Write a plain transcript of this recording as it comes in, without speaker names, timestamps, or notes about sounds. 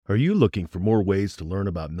Are you looking for more ways to learn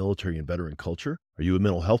about military and veteran culture? Are you a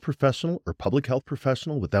mental health professional or public health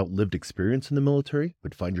professional without lived experience in the military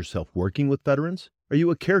but find yourself working with veterans? Are you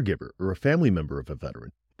a caregiver or a family member of a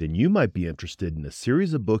veteran? Then you might be interested in a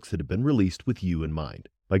series of books that have been released with you in mind.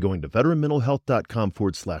 By going to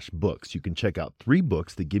veteranmentalhealth.com/books, you can check out 3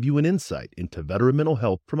 books that give you an insight into veteran mental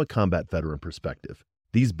health from a combat veteran perspective.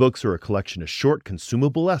 These books are a collection of short,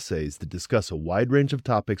 consumable essays that discuss a wide range of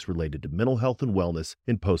topics related to mental health and wellness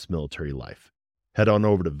in post-military life. Head on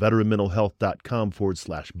over to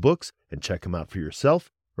veteranmentalhealth.com/books and check them out for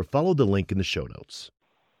yourself, or follow the link in the show notes.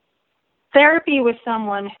 Therapy with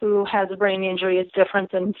someone who has a brain injury is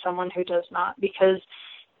different than someone who does not, because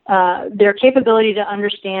their capability to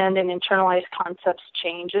understand and internalize concepts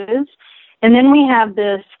changes. And then we have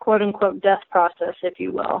this quote-unquote death process, if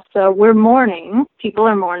you will. So we're mourning, people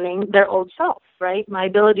are mourning their old self, right? My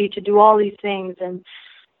ability to do all these things and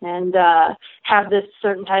have this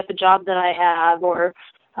certain type of job that I have, or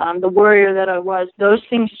the warrior that I was, those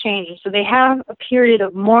things change. And so they have a period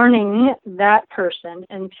of mourning that person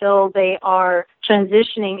until they are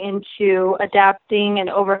transitioning into adapting and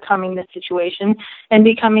overcoming the situation and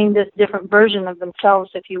becoming this different version of themselves,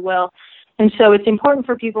 if you will. And so it's important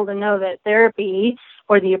for people to know that therapy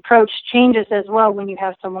or the approach changes as well when you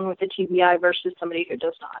have someone with a TBI versus somebody who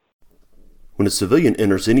does not. When a civilian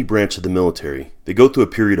enters any branch of the military, they go through a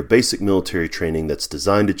period of basic military training that's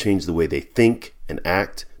designed to change the way they think and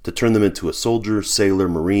act, to turn them into a soldier, sailor,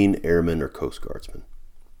 Marine, airman, or Coast Guardsman.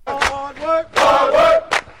 Hard work, hard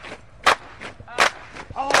work.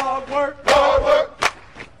 Hard work, hard work.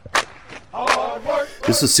 Hard work.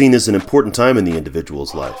 This is seen as an important time in the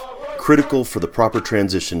individual's life, critical for the proper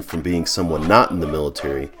transition from being someone not in the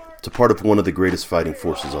military to part of one of the greatest fighting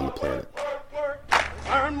forces on the planet.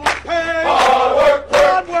 Earn my pay. Hard work,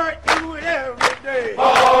 hard work, do it every day.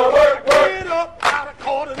 Hard work, get up out of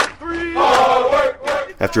 2:45. Hard work.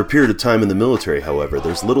 After a period of time in the military, however,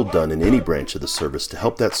 there's little done in any branch of the service to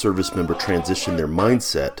help that service member transition their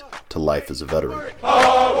mindset to life as a veteran.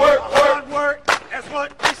 Hard work, that's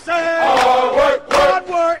what they say. Hard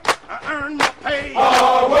work, I earn my pay.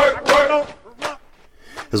 Hard work.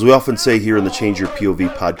 As we often say here in the Change Your POV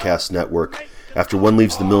podcast network, after one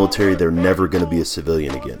leaves the military, they're never going to be a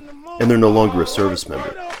civilian again. And they're no longer a service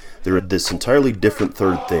member. They're this entirely different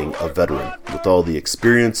third thing, a veteran, with all the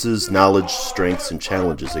experiences, knowledge, strengths, and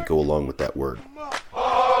challenges that go along with that word.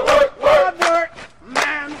 Hard work,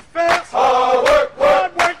 manifest. Hard work,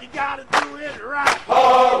 you gotta do it right.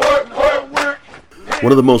 Hard work.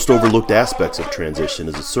 One of the most overlooked aspects of transition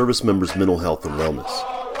is a service member's mental health and wellness.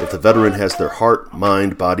 If the veteran has their heart,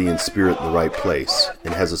 mind, body, and spirit in the right place,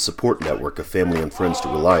 and has a support network of family and friends to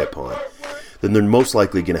rely upon, then they're most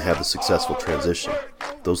likely going to have a successful transition.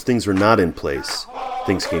 If those things are not in place,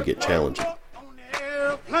 things can get challenging.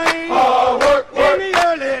 Hard work, in the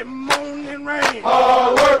early morning rain.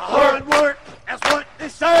 Hard work, that's what they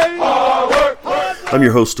say. Hard work. I'm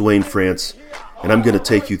your host, Dwayne France, and I'm going to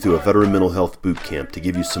take you through a veteran mental health boot camp to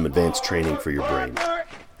give you some advanced training for your brain.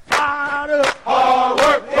 Hard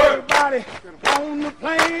work, everybody on the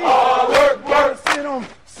plane. Hard work,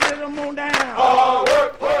 sit them on down. Hard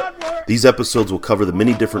work. These episodes will cover the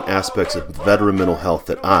many different aspects of veteran mental health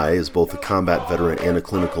that I, as both a combat veteran and a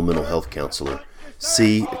clinical mental health counselor,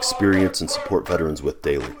 see, experience, and support veterans with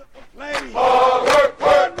daily. Hard work,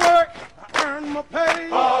 I earn my pay.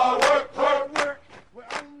 Hard work.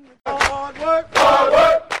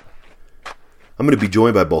 I'm going to be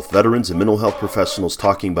joined by both veterans and mental health professionals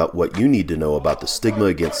talking about what you need to know about the stigma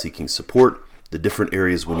against seeking support, the different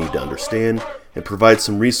areas we need to understand, and provide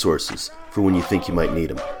some resources for when you think you might need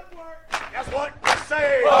them. That's what I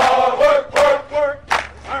say. Hard work,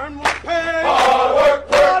 earn my pay.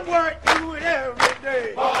 Hard work, do it every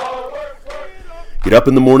day. Get up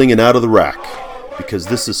in the morning and out of the rack, because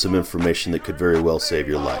this is some information that could very well save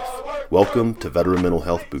your life. Welcome to Veteran Mental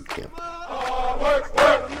Health Boot Camp.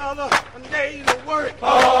 Another day's of work.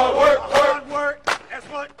 Hard work, that's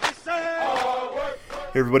what they say.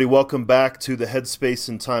 Hey everybody, welcome back to the Headspace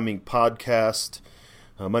and Timing podcast.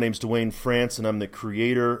 My name's Dwayne France, and I'm the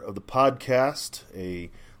creator of the podcast,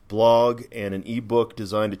 a blog and an ebook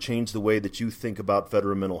designed to change the way that you think about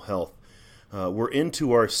veteran mental health. We're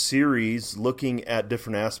into our series looking at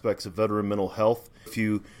different aspects of veteran mental health. If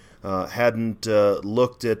you hadn't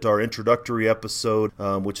looked at our introductory episode,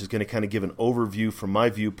 which is going to kind of give an overview from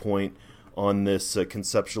my viewpoint on this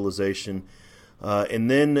conceptualization, and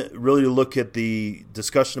then really look at the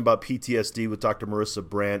discussion about PTSD with Dr. Marissa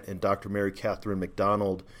Brandt and Dr. Mary Catherine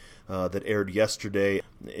McDonald that aired yesterday.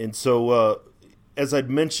 And so, as I'd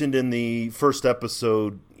mentioned in the first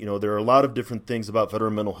episode, there are a lot of different things about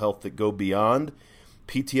veteran mental health that go beyond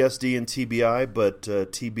PTSD and TBI, but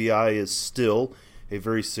TBI is still a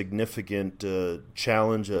very significant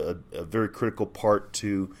challenge, a very critical part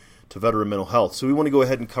to veteran mental health. So we want to go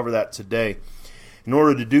ahead and cover that today. In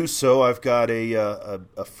order to do so, I've got a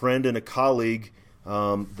friend and a colleague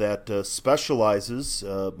that specializes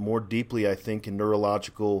more deeply, I think, in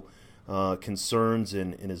neurological concerns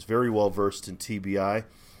and is very well versed in TBI.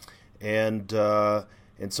 And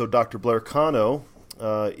so Dr. Blair Cano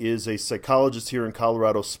is a psychologist here in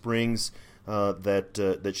Colorado Springs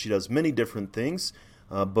that she does many different things,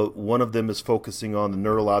 but one of them is focusing on the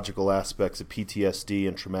neurological aspects of PTSD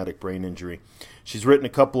and traumatic brain injury. She's written a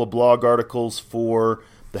couple of blog articles for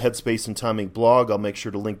the Headspace and Timing blog. I'll make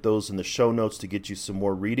sure to link those in the show notes to get you some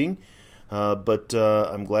more reading. But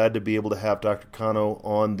I'm glad to be able to have Dr. Cano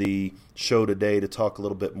on the show today to talk a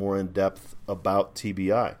little bit more in depth about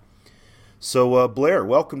TBI. So, Blair,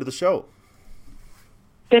 welcome to the show.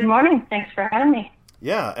 Good morning. Thanks for having me.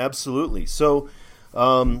 Yeah, absolutely. So,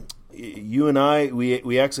 you and I,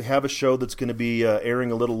 we actually have a show that's going to be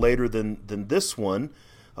airing a little later than this one.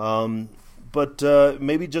 But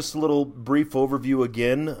maybe just a little brief overview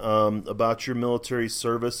again about your military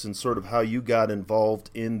service and sort of how you got involved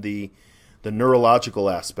in the neurological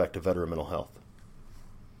aspect of veteran mental health.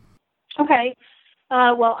 Okay.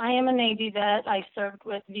 Well, I am a Navy vet. I served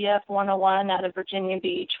with VF 101 out of Virginia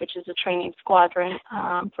Beach, which is a training squadron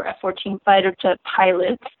for F-14 fighter jet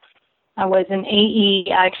pilots. I was an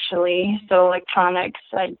AE, actually, so electronics.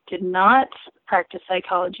 I did not practice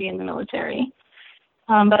psychology in the military.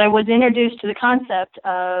 But I was introduced to the concept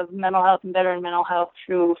of mental health and veteran mental health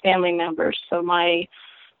through family members. So my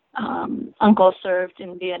uncle served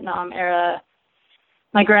in Vietnam era,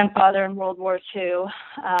 my grandfather in World War II,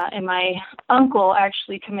 and my uncle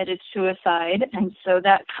actually committed suicide. And so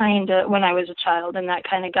that when I was a child, and that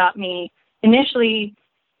kind of got me initially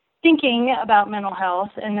thinking about mental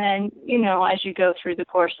health. And then, as you go through the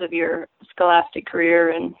course of your scholastic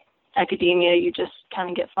career and academia, you just kind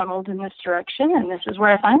of get funneled in this direction, and this is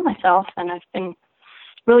where I find myself. And I've been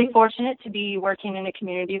really fortunate to be working in a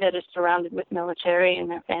community that is surrounded with military and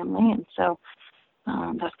their family, and so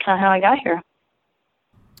that's kind of how I got here.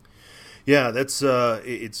 Yeah, that's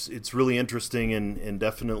it's really interesting, and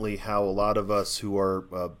definitely how a lot of us who are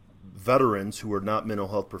veterans who are not mental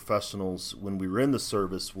health professionals, when we were in the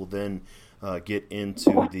service, will then get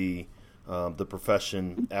into the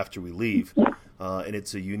profession after we leave. And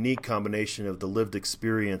it's a unique combination of the lived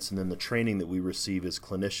experience and then the training that we receive as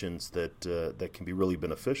clinicians that can be really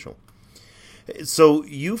beneficial. So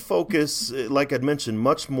you focus, like I'd mentioned,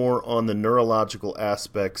 much more on the neurological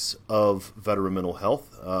aspects of veteran mental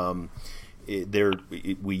health.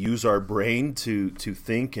 We use our brain to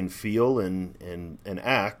think and feel and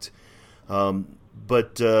act,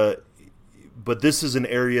 but this is an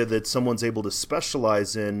area that someone's able to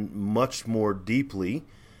specialize in much more deeply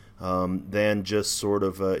than just sort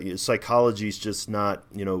of psychology is just not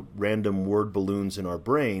random word balloons in our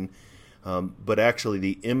brain, but actually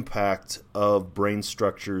the impact of brain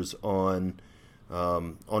structures on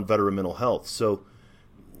veteran mental health. So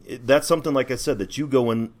that's something, like I said, that you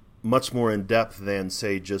go in much more in depth than,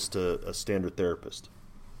 say, just a standard therapist.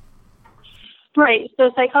 Right.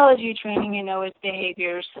 So psychology training, is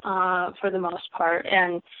behaviors for the most part.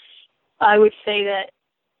 And I would say that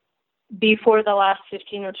before the last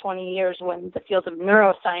 15 or 20 years, when the field of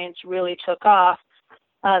neuroscience really took off,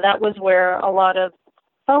 that was where a lot of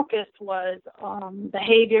focus was on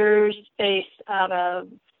behaviors based out of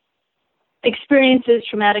experiences,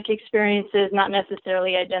 traumatic experiences, not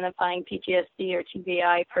necessarily identifying PTSD or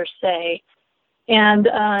TBI per se. And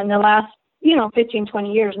in the last, 15,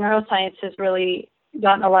 20 years, neuroscience has really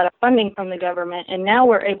gotten a lot of funding from the government, and now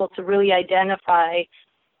we're able to really identify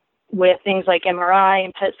with things like MRI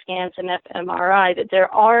and PET scans and fMRI that there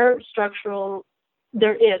is structural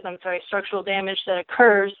damage that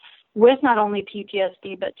occurs with not only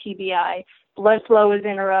PTSD but TBI. Blood flow is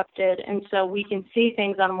interrupted, and so we can see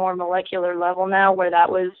things on a more molecular level now, where that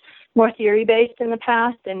was more theory-based in the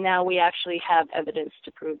past, and now we actually have evidence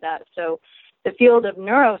to prove that. So the field of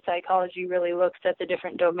neuropsychology really looks at the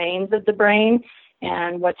different domains of the brain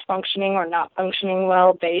and what's functioning or not functioning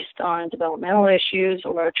well based on developmental issues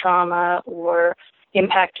or trauma or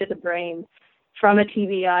impact to the brain from a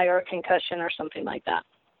TBI or a concussion or something like that.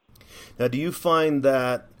 Now, do you find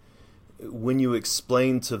that when you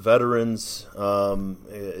explain to veterans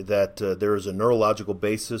that there is a neurological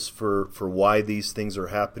basis for why these things are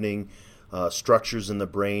happening, structures in the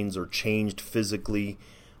brains are changed physically,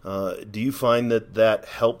 do you find that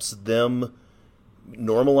helps them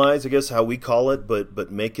normalize, I guess, how we call it,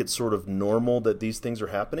 but make it sort of normal that these things are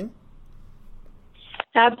happening?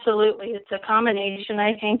 Absolutely. It's a combination,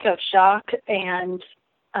 I think, of shock and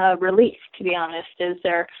relief, to be honest. Is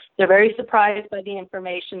they're very surprised by the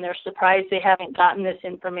information. They're surprised they haven't gotten this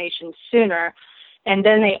information sooner. And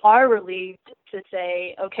then they are relieved to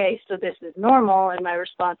say, okay, so this is normal. And my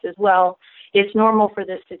response is, well, it's normal for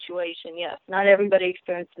this situation. Yes, not everybody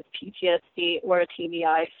experiences PTSD or a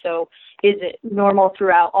TBI. So is it normal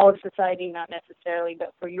throughout all of society? Not necessarily,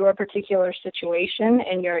 but for your particular situation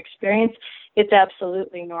and your experience, it's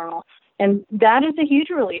absolutely normal. And that is a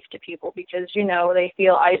huge relief to people because, you know, they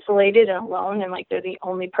feel isolated and alone and like they're the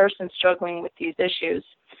only person struggling with these issues,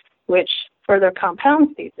 which further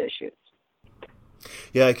compounds these issues.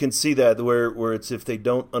 Yeah, I can see that where it's if they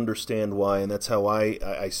don't understand why, and that's how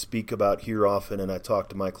I speak about here often, and I talk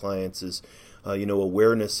to my clients is,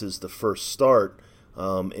 awareness is the first start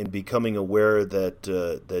in becoming aware that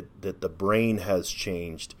that the brain has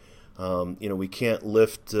changed. We can't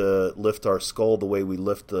lift our skull the way we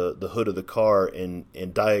lift the hood of the car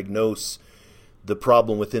and diagnose the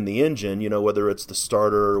problem within the engine. Whether it's the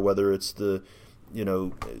starter or whether it's the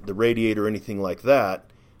radiator or anything like that.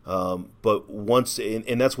 But once,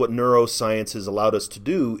 and that's what neuroscience has allowed us to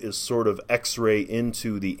do, is sort of X-ray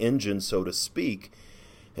into the engine, so to speak,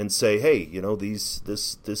 and say, hey,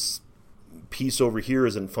 this piece over here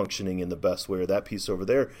isn't functioning in the best way, or that piece over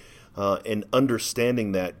there. And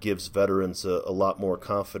understanding that gives veterans a lot more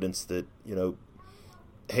confidence that,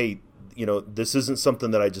 hey, this isn't something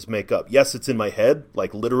that I just make up. Yes, it's in my head,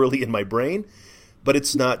 like literally in my brain, but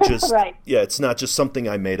it's not just, right. Yeah, it's not just something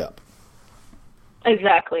I made up.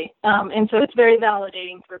 Exactly. And so it's very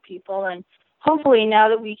validating for people. And hopefully now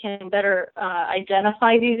that we can better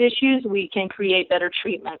identify these issues, we can create better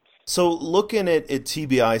treatments. So looking at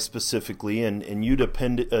TBI specifically, and you'd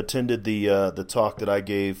attended the talk that I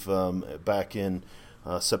gave back in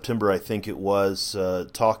September, I think it was,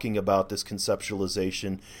 talking about this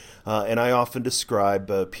conceptualization. And I often describe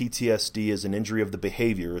PTSD as an injury of the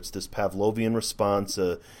behavior. It's this Pavlovian response.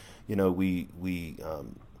 We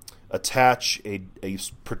attach a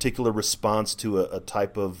particular response to a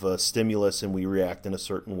type of stimulus, and we react in a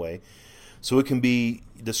certain way. So it can be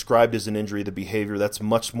described as an injury of the behavior. That's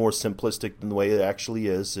much more simplistic than the way it actually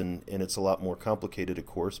is, and it's a lot more complicated, of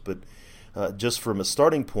course, but just from a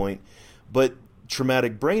starting point. But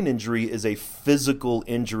traumatic brain injury is a physical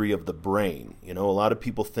injury of the brain. A lot of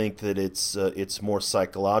people think that it's more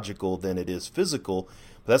psychological than it is physical,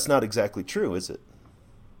 but that's not exactly true, is it?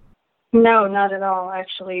 No, not at all.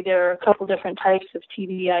 Actually, there are a couple different types of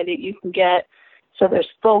TBI that you can get. So there's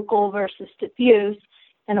focal versus diffuse.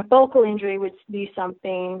 And a focal injury would be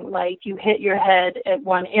something like you hit your head at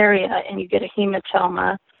one area and you get a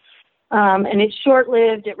hematoma. And it's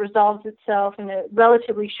short-lived. It resolves itself in a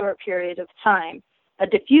relatively short period of time. A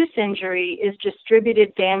diffuse injury is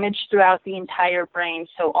distributed damage throughout the entire brain.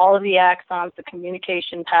 So all of the axons, the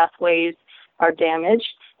communication pathways are damaged,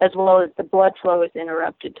 as well as the blood flow is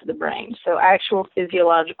interrupted to the brain. So actual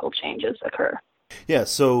physiological changes occur. Yeah,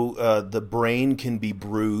 so the brain can be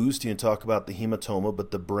bruised. You can talk about the hematoma,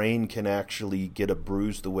 but the brain can actually get a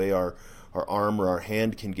bruise the way our arm or our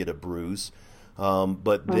hand can get a bruise.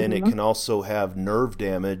 But then it can also have nerve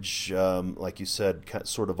damage, like you said,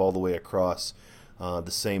 sort of all the way across,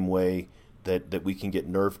 the same way that we can get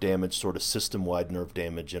nerve damage, sort of system-wide nerve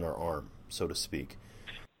damage in our arm, so to speak.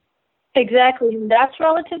 Exactly. That's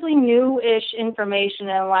relatively new-ish information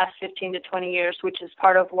in the last 15 to 20 years, which is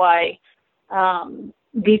part of why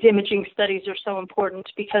these imaging studies are so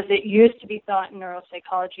important, because it used to be thought in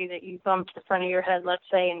neuropsychology that you bumped the front of your head, let's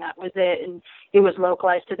say, and that was it, and it was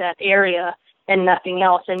localized to that area and nothing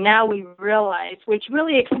else. And now we realize, which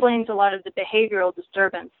really explains a lot of the behavioral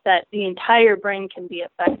disturbance, that the entire brain can be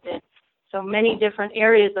affected. So many different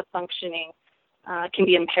areas of functioning can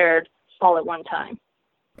be impaired all at one time.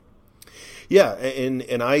 Yeah,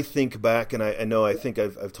 and I think back, and I think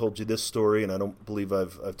I've told you this story, and I don't believe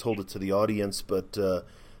I've told it to the audience, but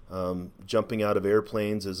jumping out of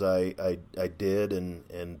airplanes as I did,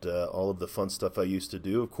 and all of the fun stuff I used to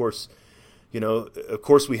do. Of course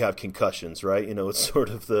we have concussions, right? It's sort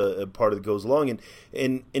of the part that goes along,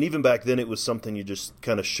 and even back then it was something you just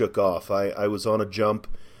kind of shook off. I was on a jump,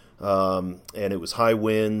 and it was high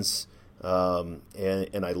winds. And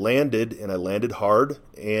I landed hard,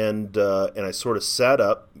 and I sort of sat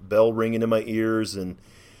up, bell ringing in my ears, and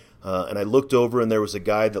I looked over, and there was a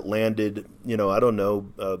guy that landed, I don't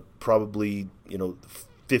know, probably,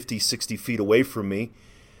 50, 60 feet away from me.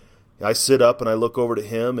 I sit up and I look over to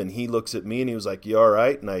him, and he looks at me, and he was like, "You all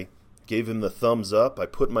right?" And I gave him the thumbs up. I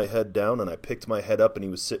put my head down, and I picked my head up, and he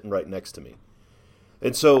was sitting right next to me.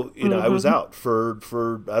 And so, I was Mm-hmm. out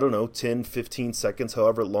for, I don't know, 10, 15 seconds,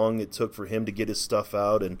 however long it took for him to get his stuff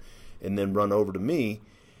out and then run over to me.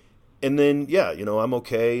 And then, I'm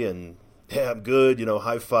okay. And yeah, I'm good,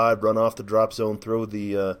 high five, run off the drop zone, throw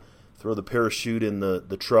the parachute in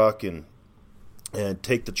the truck and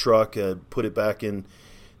take the truck, put it back in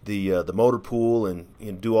the motor pool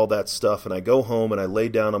and do all that stuff. And I go home and I lay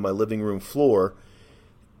down on my living room floor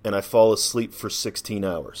and I fall asleep for 16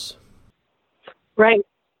 hours. Right.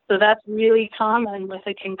 So that's really common with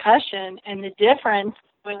a concussion. And the difference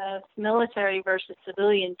with military versus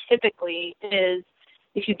civilian typically is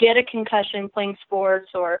if you get a concussion playing sports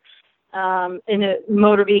or in a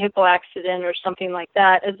motor vehicle accident or something like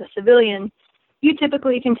that, as a civilian, you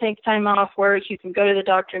typically can take time off work. You can go to the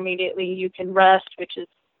doctor immediately. You can rest, which is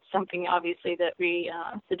something obviously that we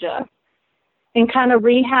suggest, and kind of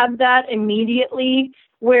rehab that immediately,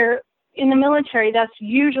 where in the military, that's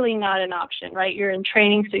usually not an option, right? You're in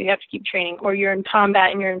training, so you have to keep training, or you're in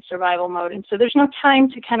combat and you're in survival mode. And so there's no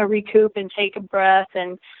time to kind of recoup and take a breath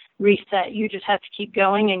and reset. You just have to keep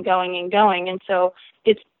going and going and going. And so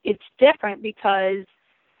it's different because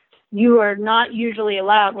you are not usually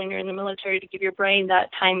allowed when you're in the military to give your brain that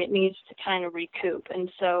time it needs to kind of recoup.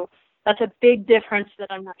 And so that's a big difference that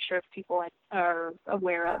I'm not sure if people are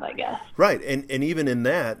aware of, I guess. Right, and even in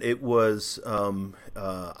that, it was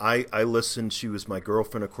I listened. She was my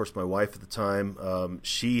girlfriend, of course, my wife at the time.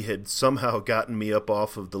 She had somehow gotten me up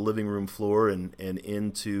off of the living room floor and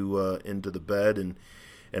into the bed,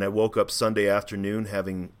 and I woke up Sunday afternoon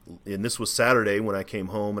and this was Saturday when I came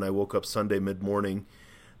home, and I woke up Sunday mid-morning,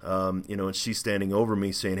 and she's standing over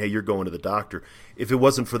me saying, "Hey, you're going to the doctor." If it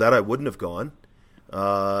wasn't for that, I wouldn't have gone.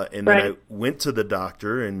 And then I went to the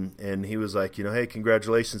doctor, and he was like, "Hey,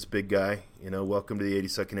 congratulations, big guy. Welcome to the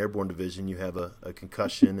 82nd Airborne Division. You have a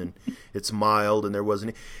concussion, and it's mild, and there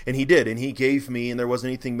wasn't." And he did, and he gave me, and there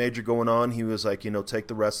wasn't anything major going on. He was like, "Take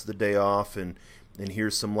the rest of the day off, and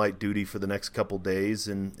here's some light duty for the next couple days,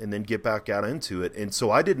 and then get back out into it." And so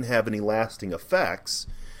I didn't have any lasting effects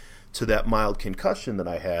to that mild concussion that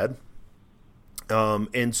I had,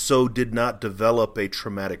 and so did not develop a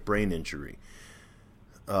traumatic brain injury.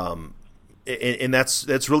 And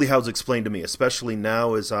that's really how it's explained to me, especially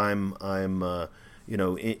now as I'm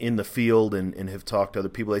in the field and have talked to other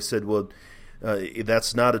people. They said, well,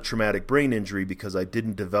 that's not a traumatic brain injury because I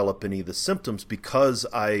didn't develop any of the symptoms because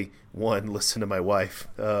I, one, listened to my wife,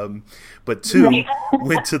 but two,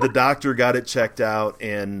 went to the doctor, got it checked out,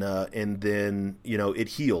 and then it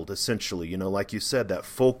healed essentially. Like you said,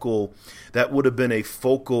 that would have been a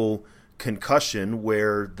focal concussion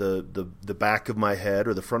where the back of my head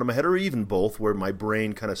or the front of my head or even both, where my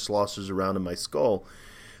brain kind of sloshes around in my skull,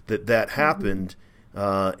 that happened,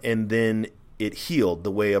 and then it healed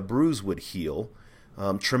the way a bruise would heal.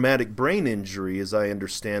 Traumatic brain injury, as I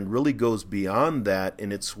understand, really goes beyond that,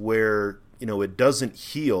 and it's where it doesn't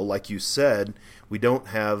heal. Like you said, we don't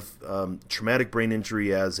have traumatic brain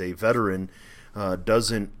injury as a veteran,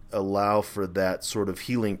 doesn't allow for that sort of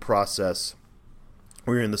healing process.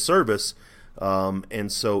 We're in the service,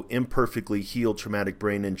 and so imperfectly healed traumatic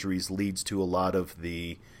brain injuries leads to a lot of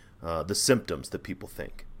the symptoms that people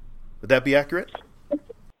think. Would that be accurate?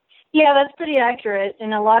 Yeah, that's pretty accurate.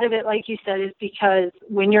 And a lot of it, like you said, is because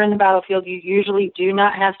when you're in the battlefield, you usually do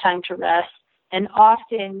not have time to rest. And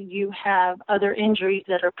often you have other injuries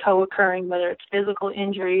that are co-occurring, whether it's physical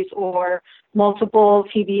injuries or multiple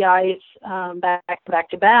TBIs back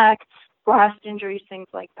to back, blast injuries, things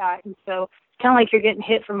like that. And so it's kind of like you're getting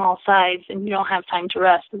hit from all sides and you don't have time to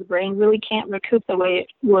rest. The brain really can't recoup the way it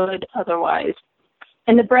would otherwise.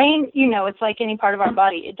 And the brain, it's like any part of our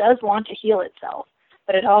body. It does want to heal itself,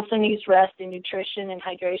 but it also needs rest and nutrition and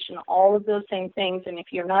hydration, all of those same things. And if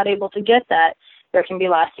you're not able to get that, there can be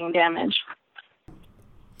lasting damage.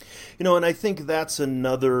 And I think that's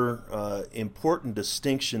another important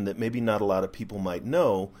distinction that maybe not a lot of people might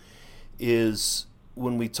know is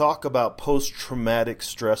when we talk about post-traumatic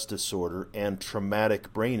stress disorder and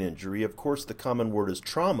traumatic brain injury. Of course, the common word is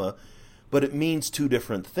trauma, but it means two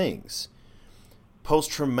different things.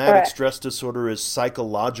 Post-traumatic stress disorder is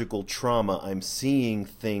psychological trauma. I'm seeing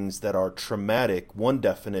things that are traumatic, one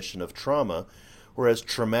definition of trauma, whereas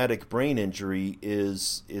traumatic brain injury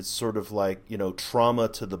is sort of like, trauma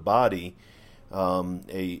to the body.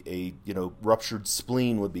 A ruptured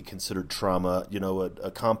spleen would be considered trauma,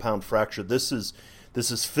 a compound fracture. This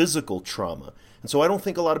is physical trauma. And so I don't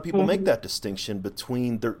think a lot of people make that distinction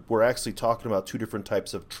between we're actually talking about two different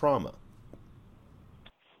types of trauma.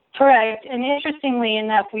 Correct. And interestingly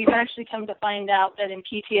enough, we've actually come to find out that in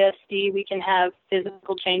PTSD, we can have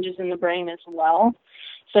physical changes in the brain as well.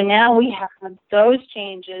 So now we have those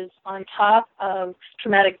changes on top of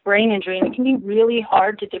traumatic brain injury, and it can be really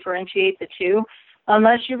hard to differentiate the two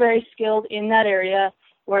unless you're very skilled in that area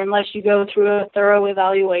or unless you go through a thorough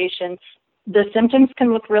evaluation. The symptoms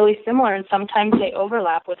can look really similar, and sometimes they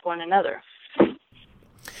overlap with one another.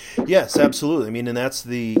 Yes, absolutely. I mean, and that's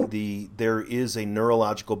there is a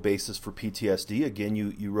neurological basis for PTSD. Again,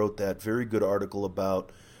 you wrote that very good article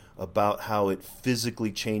about how it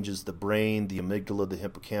physically changes the brain, the amygdala, the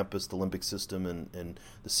hippocampus, the limbic system, and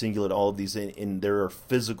the cingulate, all of these, and there are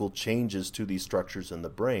physical changes to these structures in the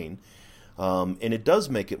brain, and it does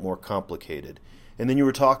make it more complicated. And then you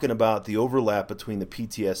were talking about the overlap between the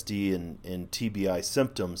PTSD and TBI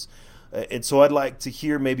symptoms. And so I'd like to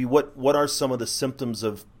hear maybe what are some of the symptoms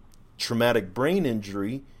of traumatic brain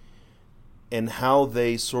injury and how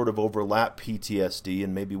they sort of overlap PTSD,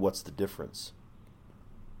 and maybe what's the difference?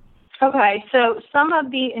 Okay, so some of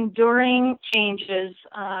the enduring changes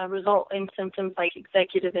result in symptoms like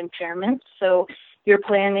executive impairment. So your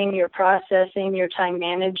planning, your processing, your time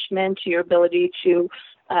management, your ability to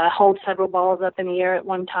hold several balls up in the air at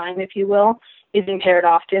one time, if you will, is impaired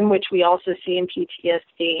often, which we also see in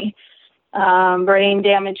PTSD. Brain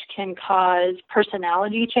damage can cause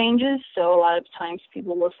personality changes. So a lot of times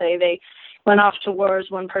people will say they went off to war as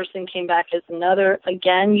one person, came back as another.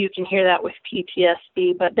 Again, you can hear that with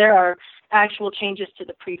PTSD, but there are actual changes to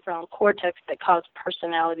the prefrontal cortex that cause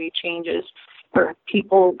personality changes, where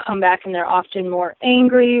people come back and they're often more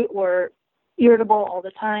angry or irritable all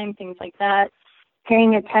the time, things like that.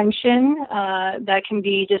 Paying attention, that can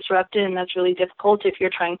be disrupted, and that's really difficult if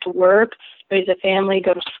you're trying to work, raise a family,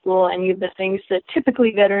 go to school, any of the things that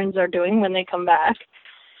typically veterans are doing when they come back.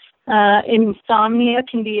 Insomnia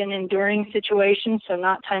can be an enduring situation, so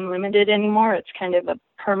not time limited anymore. It's kind of a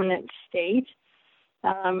permanent state.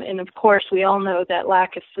 And of course, we all know that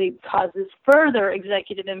lack of sleep causes further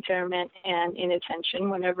executive impairment and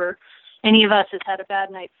inattention. Whenever any of us has had a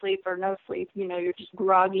bad night's sleep or no sleep, you're just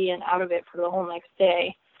groggy and out of it for the whole next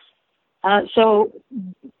day. So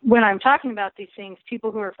when I'm talking about these things,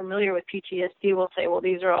 people who are familiar with PTSD will say, well,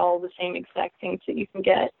 these are all the same exact things that you can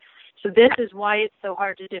get. So this is why it's so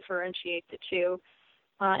hard to differentiate the two.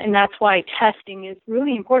 And that's why testing is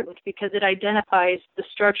really important, because it identifies the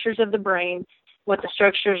structures of the brain, what the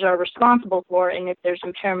structures are responsible for, and if there's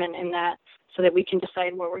impairment in that, so that we can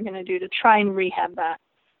decide what we're going to do to try and rehab that.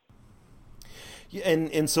 Yeah,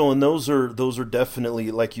 and those are definitely,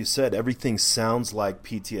 like you said, everything sounds like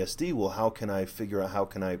PTSD. Well, how can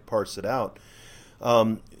I parse it out?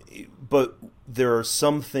 But there are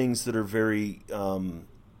some things that are very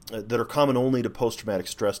that are common only to post-traumatic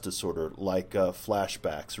stress disorder, like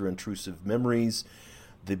flashbacks or intrusive memories.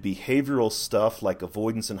 The behavioral stuff like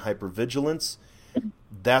avoidance and hypervigilance,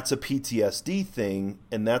 that's a PTSD thing,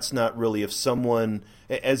 and that's not really if someone,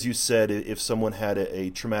 as you said, if someone had a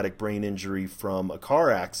traumatic brain injury from a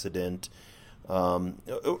car accident,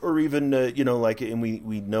 or even, and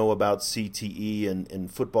we know about CTE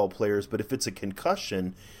and football players, but if it's a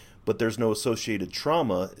concussion, but there's no associated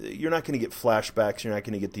trauma, you're not going to get flashbacks, you're not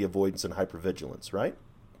going to get the avoidance and hypervigilance, right?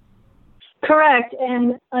 Correct.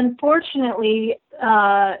 And unfortunately,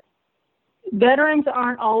 veterans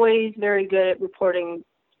aren't always very good at reporting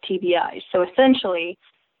TBI. So essentially,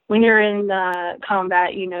 when you're in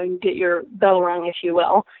combat, you get your bell rung, if you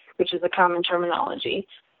will, which is a common terminology.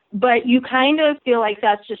 But you kind of feel like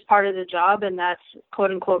that's just part of the job, and that's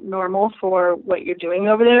quote unquote normal for what you're doing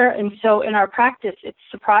over there. And so in our practice, it's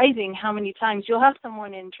surprising how many times you'll have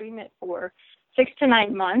someone in treatment for 6 to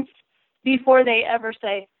 9 months before they ever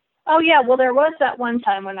say, oh yeah, well there was that one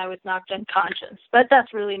time when I was knocked unconscious, but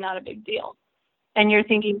that's really not a big deal. And you're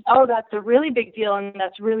thinking, oh, that's a really big deal, and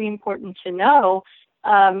that's really important to know.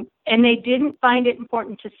 And they didn't find it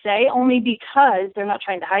important to say, only because they're not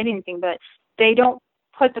trying to hide anything, but they don't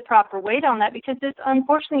put the proper weight on that, because this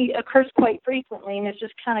unfortunately occurs quite frequently, and it's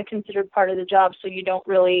just kind of considered part of the job, so you don't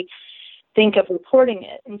really think of reporting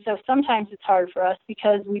it. And so sometimes it's hard for us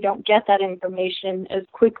because we don't get that information as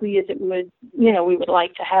quickly as it would, we would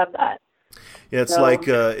like to have that. Yeah,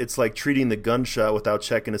 it's like treating the gunshot without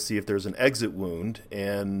checking to see if there's an exit wound,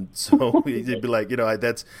 and so you'd be like,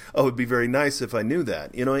 it'd be very nice if I knew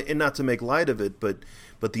that, and not to make light of it, but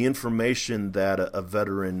the information that a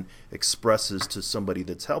veteran expresses to somebody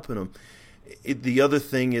that's helping them. The other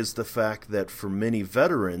thing is the fact that for many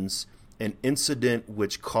veterans, an incident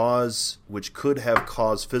which could have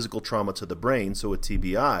caused physical trauma to the brain, so a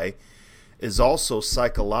TBI, is also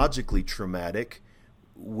psychologically traumatic,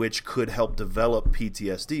 which could help develop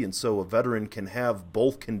PTSD. And so a veteran can have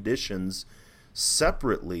both conditions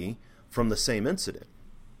separately from the same incident.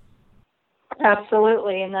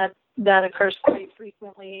 Absolutely, and that occurs quite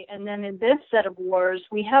frequently. And then in this set of wars,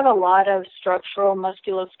 we have a lot of structural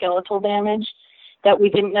musculoskeletal damage that we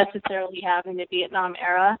didn't necessarily have in the Vietnam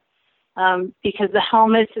era, because the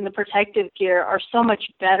helmets and the protective gear are so much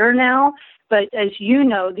better now. But as you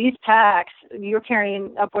know, these packs, you're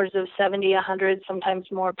carrying upwards of 70, 100,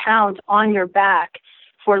 sometimes more pounds on your back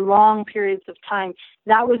for long periods of time.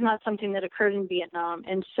 That was not something that occurred in Vietnam.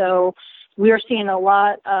 And so we are seeing a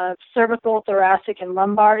lot of cervical, thoracic, and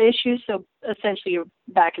lumbar issues. So essentially your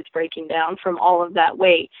back is breaking down from all of that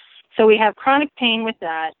weight. So we have chronic pain with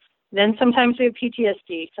that. Then sometimes we have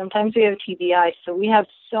PTSD. Sometimes we have TBI. So we have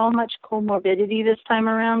so much comorbidity this time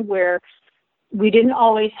around, where we didn't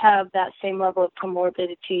always have that same level of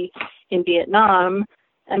comorbidity in Vietnam.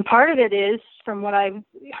 And part of it is, from what I've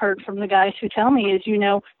heard from the guys who tell me, is,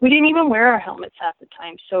 we didn't even wear our helmets half the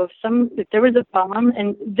time. So if there was a bomb,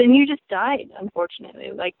 and then you just died,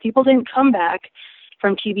 unfortunately. Like, people didn't come back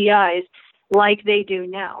from TBIs like they do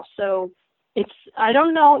now. So I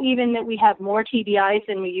don't know even that we have more TBIs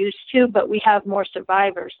than we used to, but we have more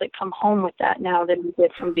survivors that come home with that now than we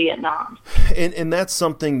did from Vietnam. And that's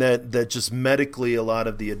something that just medically, a lot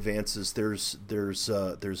of the advances, there's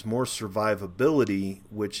more survivability,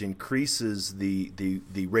 which increases the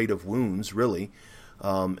rate of wounds, really.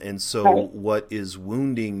 And so right. What is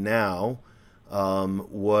wounding now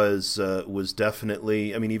was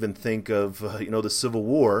definitely, even think of the Civil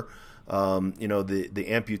War. The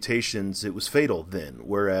amputations, it was fatal then,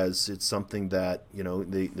 whereas it's something that,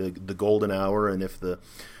 the golden hour, and if the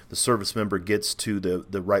service member gets to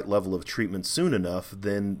the right level of treatment soon enough,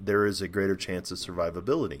 then there is a greater chance of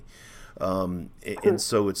survivability. And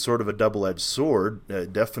so it's sort of a double-edged sword.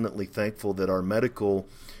 Definitely thankful that our medical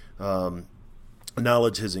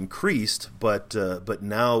knowledge has increased, but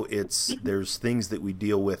now there's things that we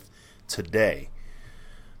deal with today.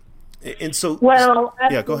 And so, well,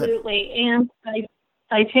 yeah, go ahead. Absolutely. And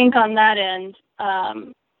I think on that end,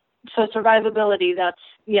 so survivability, that's,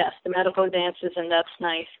 yes, the medical advances, and that's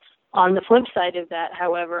nice. On the flip side of that,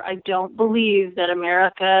 however, I don't believe that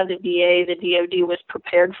America, the VA, the DoD was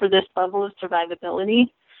prepared for this level of survivability.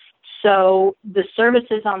 So the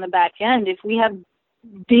services on the back end, if we have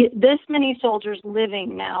this many soldiers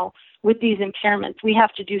living now with these impairments, we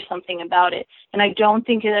have to do something about it. And I don't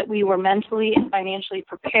think that we were mentally and financially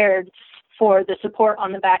prepared for the support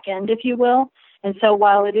on the back end, if you will. And so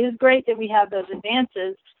while it is great that we have those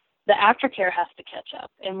advances, the aftercare has to catch up,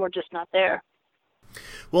 and we're just not there.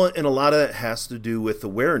 Well, and a lot of that has to do with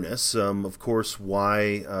awareness. Of course,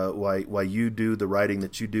 why you do the writing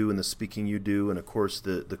that you do and the speaking you do, and of course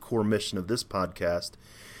the core mission of this podcast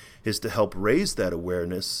is to help raise that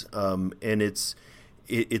awareness. And it's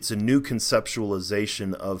a new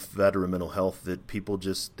conceptualization of veteran mental health that people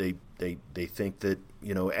just they think that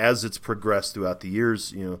as it's progressed throughout the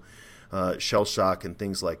years, shell shock and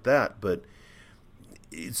things like that. But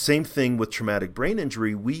same thing with traumatic brain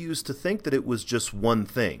injury. We used to think that it was just one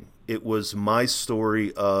thing. It was my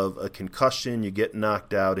story of a concussion, you get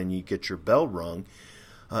knocked out, and you get your bell rung.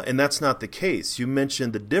 And that's not the case. You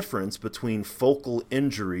mentioned the difference between focal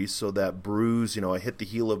injuries, so that bruise, I hit the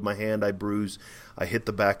heel of my hand, I bruise, I hit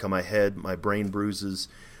the back of my head, my brain bruises,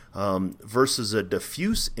 versus a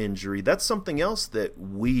diffuse injury. That's something else that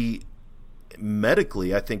we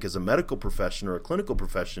medically, I think as a medical profession or a clinical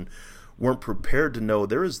profession, weren't prepared to know.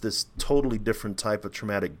 There is this totally different type of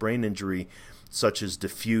traumatic brain injury, such as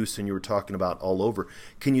diffuse, and you were talking about all over.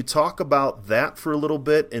 Can you talk about that for a little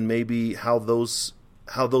bit, and maybe how those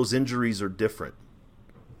injuries are different?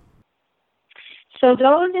 So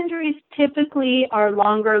those injuries typically are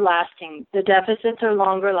longer lasting. The deficits are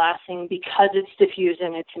longer lasting because it's diffuse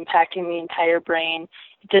and it's impacting the entire brain.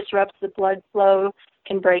 It disrupts the blood flow,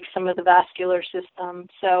 can break some of the vascular system.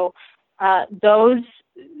 So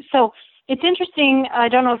it's interesting. I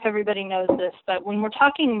don't know if everybody knows this, but when we're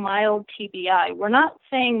talking mild TBI, we're not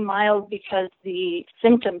saying mild because the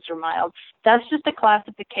symptoms are mild. That's just a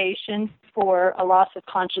classification for a loss of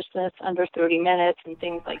consciousness under 30 minutes and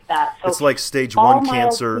things like that. So it's like stage 1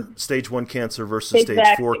 cancer versus exactly.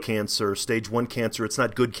 Stage 4 cancer. Stage 1 cancer, it's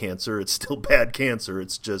not good cancer. It's still bad cancer.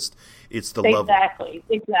 It's the level.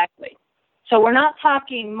 Exactly. So we're not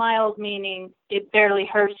talking mild meaning it barely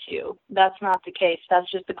hurts you. That's not the case.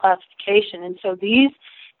 That's just the classification. And so these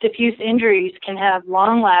diffuse injuries can have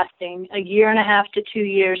long-lasting, 1.5 to 2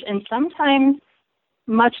 years, and sometimes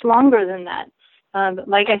much longer than that.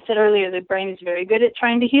 Like I said earlier, the brain is very good at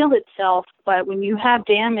trying to heal itself, but when you have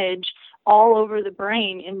damage all over the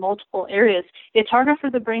brain in multiple areas, it's harder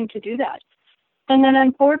for the brain to do that. And then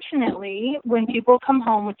unfortunately, when people come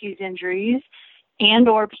home with these injuries, and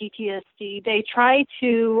or PTSD, they try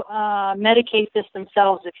to medicate this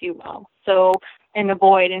themselves, if you will, and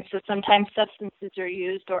avoid. And so sometimes substances are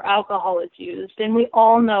used or alcohol is used. And we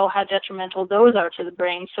all know how detrimental those are to the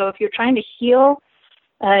brain. So if you're trying to heal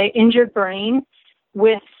injured brain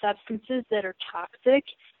with substances that are toxic,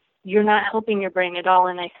 you're not helping your brain at all.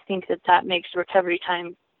 And I think that makes recovery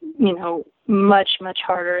time, much, much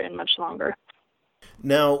harder and much longer.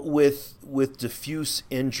 Now, with diffuse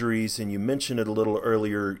injuries, and you mentioned it a little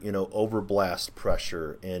earlier, overblast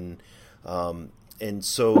pressure, and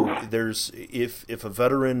so there's if a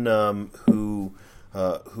veteran who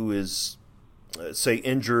is say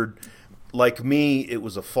injured, like me, it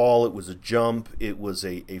was a fall, it was a jump, it was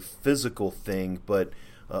a physical thing, but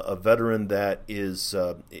a veteran that is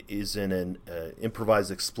in an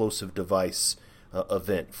improvised explosive device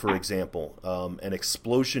event, for example, an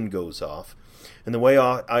explosion goes off. And the way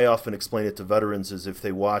I often explain it to veterans is if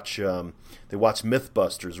they watch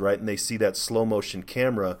Mythbusters, right, and they see that slow motion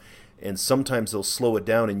camera, and sometimes they'll slow it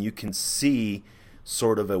down, and you can see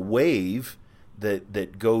sort of a wave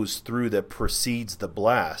that goes through that precedes the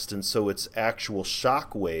blast, and so it's actual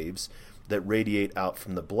shock waves that radiate out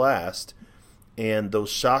from the blast, and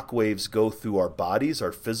those shock waves go through our bodies,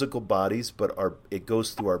 our physical bodies, but it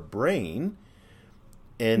goes through our brain,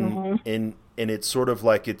 and it's sort of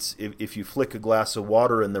like if you flick a glass of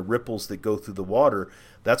water and the ripples that go through the water,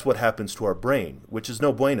 that's what happens to our brain, which is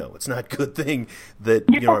no bueno. It's not a good thing that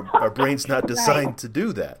our brain's not designed to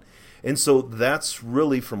do that. And so that's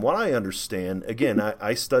really, from what I understand, again,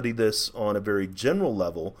 I study this on a very general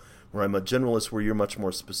level, where I'm a generalist, where you're much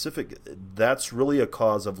more specific. That's really a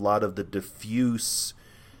cause of a lot of the diffuse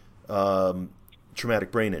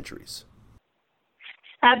traumatic brain injuries.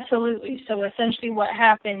 Absolutely. So essentially what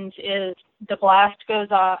happens is the blast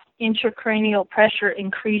goes off, intracranial pressure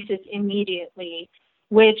increases immediately,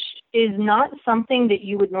 which is not something that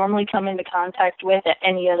you would normally come into contact with at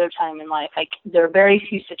any other time in life. There are very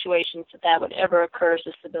few situations that would ever occur as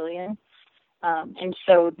a civilian. And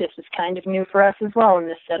so this is kind of new for us as well in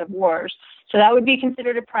this set of wars. So that would be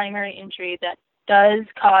considered a primary injury that does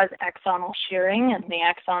cause axonal shearing, and the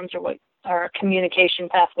axons are what are communication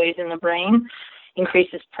pathways in the brain,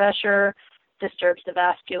 increases pressure, disturbs the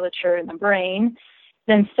vasculature in the brain.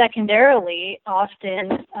 Then secondarily,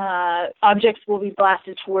 often objects will be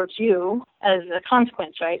blasted towards you as a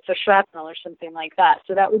consequence, right? So shrapnel or something like that.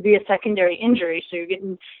 So that would be a secondary injury. So you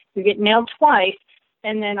get nailed twice,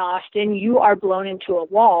 and then often you are blown into a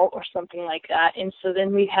wall or something like that. And so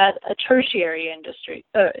then we had a tertiary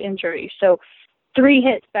injury. So 3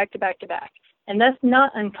 hits back to back to back. And that's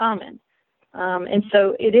not uncommon. And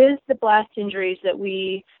so it is the blast injuries that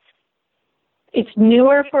it's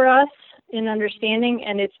newer for us in understanding,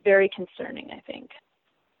 and it's very concerning, I think.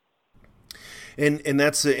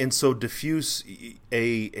 And so diffuse,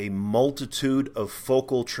 a multitude of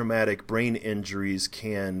focal traumatic brain injuries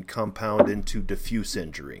can compound into diffuse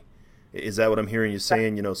injury. Is that what I'm hearing you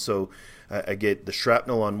saying? So I get the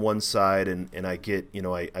shrapnel on one side, and I get,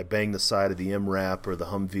 I bang the side of the MRAP or the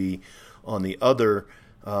Humvee on the other,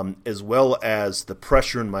 as well as the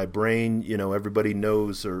pressure in my brain. Everybody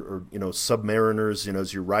knows, or submariners,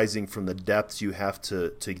 as you're rising from the depths, you have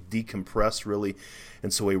to decompress really.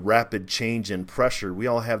 And so a rapid change in pressure, we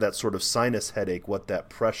all have that sort of sinus headache, what that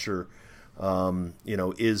pressure,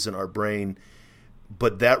 is in our brain.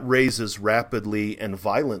 But that raises rapidly and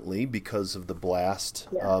violently because of the blast.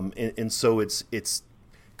 Yeah. And so it's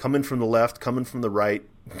coming from the left, coming from the right,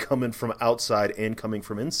 coming from outside, and coming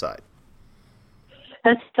from inside.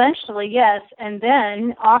 Essentially, yes. And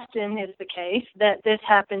then often is the case that this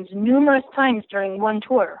happens numerous times during one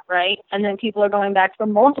tour, right? And then people are going back for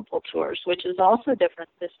multiple tours, which is also different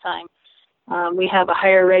this time. We have a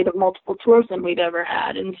higher rate of multiple tours than we've ever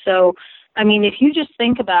had. And so, if you just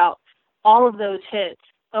think about all of those hits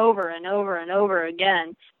over and over and over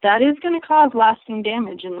again, that is going to cause lasting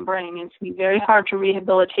damage in the brain. It's going to be very hard to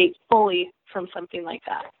rehabilitate fully from something like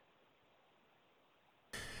that.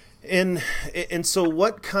 And so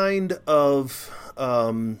what kind of,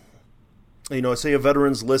 say a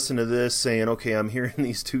veteran's listen to this saying, okay, I'm hearing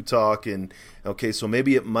these two talk, and okay, so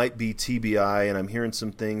maybe it might be TBI, and I'm hearing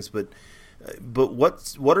some things, but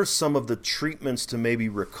what are some of the treatments to maybe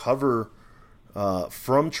recover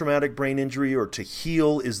from traumatic brain injury or to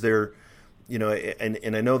heal? Is there,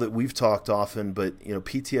 and I know that we've talked often, but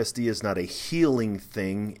PTSD is not a healing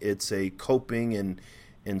thing; it's a coping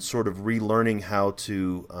and sort of relearning how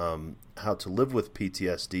to live with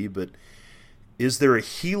PTSD. But is there a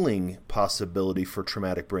healing possibility for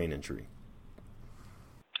traumatic brain injury?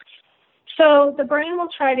 So the brain will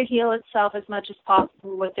try to heal itself as much as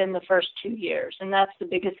possible within the first 2 years, and that's the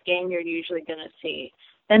biggest gain you're usually going to see.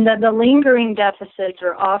 And then the lingering deficits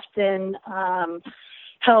are often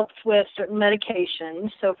helped with certain medications.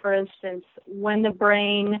 So, for instance, when the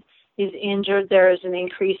brain is injured, there is an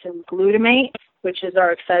increase in glutamate, which is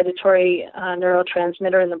our excitatory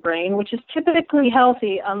neurotransmitter in the brain, which is typically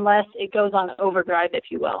healthy unless it goes on overdrive, if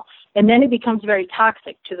you will. And then it becomes very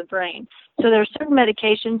toxic to the brain. So there are certain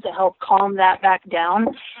medications that help calm that back down,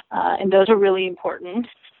 and those are really important.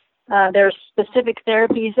 There are specific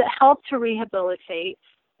therapies that help to rehabilitate,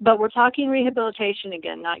 but we're talking rehabilitation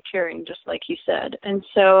again, not curing, just like you said. And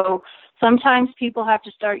so sometimes people have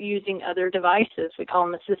to start using other devices. We call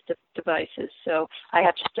them assistive devices. So I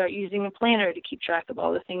have to start using a planner to keep track of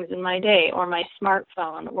all the things in my day, or my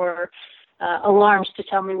smartphone, or alarms to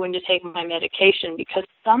tell me when to take my medication, because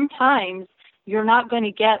sometimes you're not going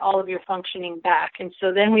to get all of your functioning back. And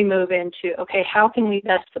so then we move into, okay, how can we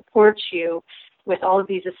best support you with all of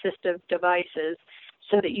these assistive devices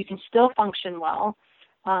so that you can still function well,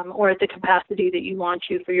 or at the capacity that you want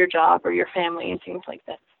to for your job or your family and things like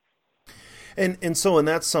that. And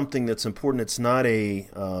that's something that's important. It's not a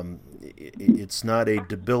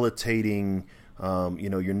debilitating.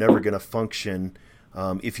 You're never going to function.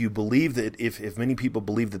 If you believe that, if many people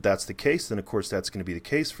believe that that's the case, then of course that's going to be the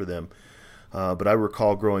case for them. But I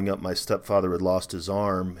recall growing up, my stepfather had lost his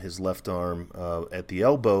left arm at the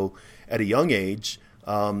elbow at a young age.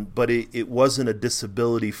 But it wasn't a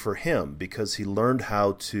disability for him because he learned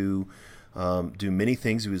how to do many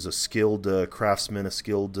things. He was a skilled craftsman, a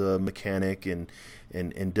skilled mechanic, and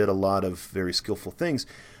did a lot of very skillful things.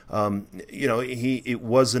 It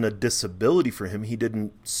wasn't a disability for him. He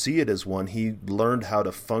didn't see it as one. He learned how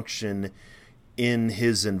to function in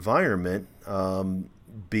his environment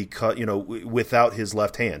because without his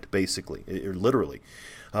left hand, basically, or literally.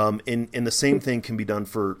 And the same thing can be done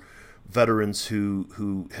for veterans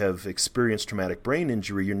who have experienced traumatic brain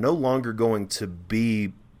injury. You're no longer going to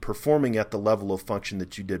be performing at the level of function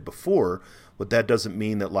that you did before, but that doesn't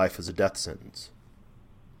mean that life is a death sentence.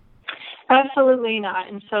 Absolutely not.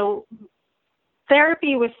 And so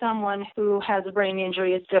therapy with someone who has a brain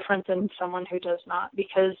injury is different than someone who does not,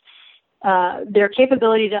 because their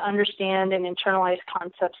capability to understand and internalize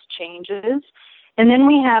concepts changes. And then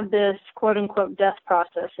we have this quote-unquote death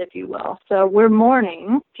process, if you will. So we're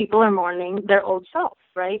mourning, people are mourning their old self,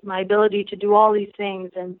 right? My ability to do all these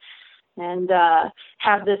things and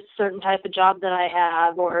have this certain type of job that I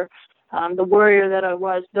have, or the warrior that I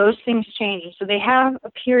was, those things change. So they have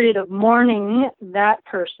a period of mourning that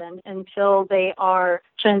person until they are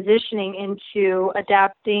transitioning into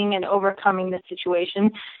adapting and overcoming the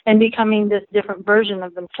situation and becoming this different version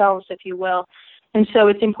of themselves, if you will. And so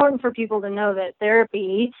it's important for people to know that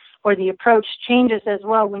therapy or the approach changes as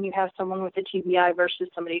well when you have someone with a TBI versus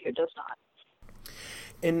somebody who does not.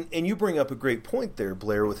 And you bring up a great point there,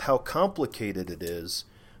 Blair, with how complicated it is,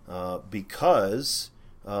 because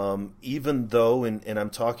even though, and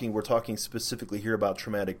we're talking specifically here about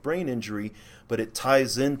traumatic brain injury, but it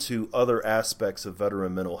ties into other aspects of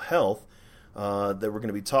veteran mental health that we're going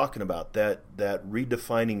to be talking about. That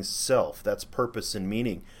redefining self, that's purpose and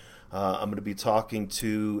meaning. I'm going to be talking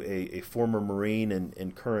to a former Marine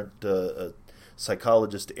and current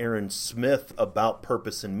psychologist, Aaron Smith, about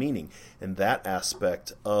purpose and meaning and that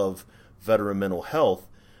aspect of veteran mental health,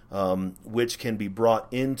 which can be brought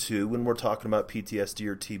into when we're talking about PTSD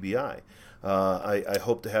or TBI. I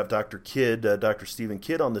hope to have Dr. Stephen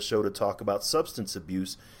Kidd on the show to talk about substance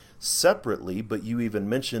abuse separately, but you even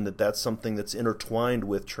mentioned that that's something that's intertwined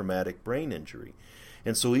with traumatic brain injury.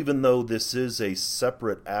 And so even though this is a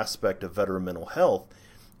separate aspect of veteran mental health,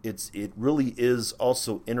 it really is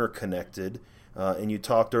also interconnected. And you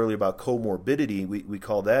talked earlier about comorbidity. We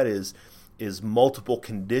call that is multiple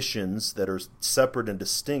conditions that are separate and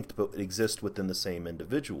distinct but exist within the same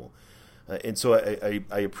individual. And so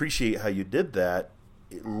I appreciate how you did that,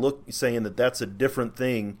 saying that that's a different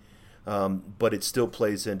thing, but it still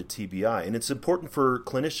plays into TBI. And it's important for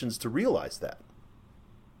clinicians to realize that.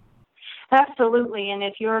 Absolutely. And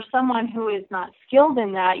if you're someone who is not skilled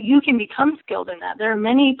in that, you can become skilled in that. There are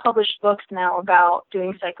many published books now about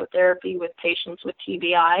doing psychotherapy with patients with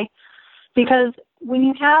TBI, because when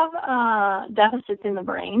you have deficits in the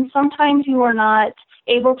brain, sometimes you are not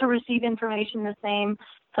able to receive information the same.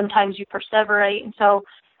 Sometimes you perseverate. And so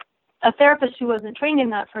a therapist who wasn't trained in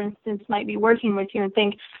that, for instance, might be working with you and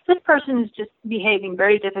think, this person is just behaving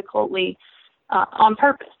very difficultly. on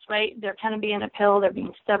purpose, right? They're kind of being a pill, they're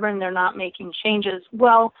being stubborn, they're not making changes.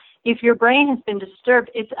 Well, if your brain has been disturbed,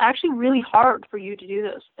 it's actually really hard for you to do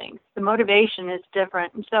those things. The motivation is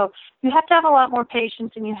different. And so you have to have a lot more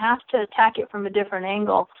patience, and you have to attack it from a different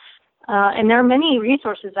angle. And there are many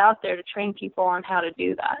resources out there to train people on how to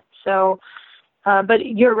do that. So, but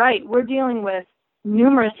you're right, we're dealing with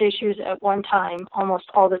numerous issues at one time, almost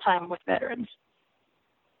all the time with veterans.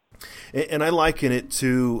 And I liken it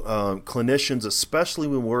to clinicians, especially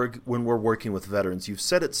when we're working with veterans. You've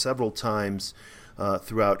said it several times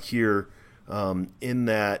throughout here, in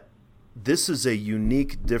that this is a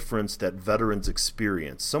unique difference that veterans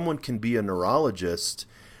experience. Someone can be a neurologist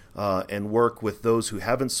and work with those who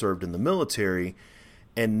haven't served in the military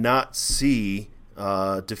and not see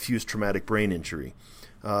diffuse traumatic brain injury.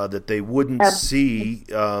 That they wouldn't see,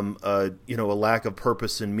 a lack of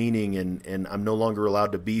purpose and meaning, and I'm no longer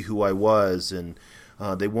allowed to be who I was, and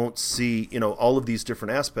they won't see, all of these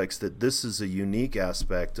different aspects. That this is a unique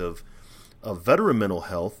aspect of veteran mental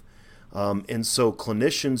health, and so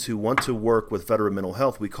clinicians who want to work with veteran mental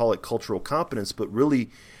health, we call it cultural competence, but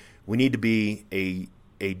really we need to be a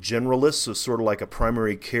generalist, so sort of like a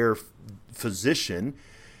primary care physician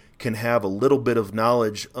can have a little bit of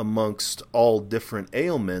knowledge amongst all different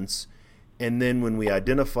ailments, and then when we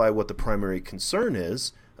identify what the primary concern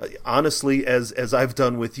is, honestly, as I've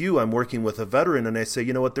done with you, I'm working with a veteran and I say,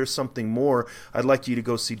 you know what, there's something more. I'd like you to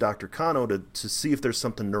go see Dr. Kano to see if there's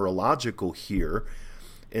something neurological here.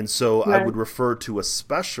 And so right. I would refer to a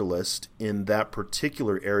specialist in that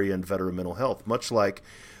particular area in veteran mental health, much like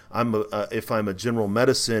if I'm a general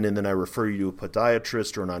medicine and then I refer you to a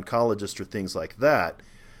podiatrist or an oncologist or things like that,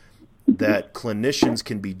 that clinicians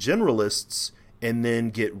can be generalists and then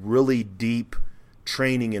get really deep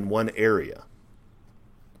training in one area.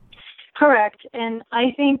 Correct. And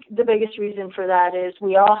I think the biggest reason for that is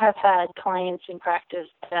we all have had clients in practice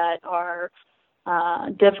that are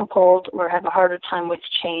difficult or have a harder time with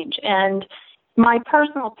change. And my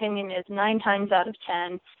personal opinion is 9 times out of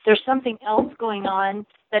 10, there's something else going on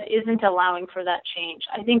that isn't allowing for that change.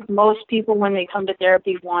 I think most people, when they come to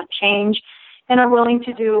therapy, want change and are willing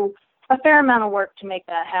to do a fair amount of work to make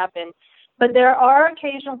that happen. But there are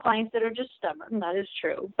occasional clients that are just stubborn. That is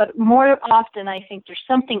true. But more often, I think there's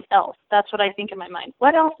something else. That's what I think in my mind.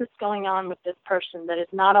 What else is going on with this person that is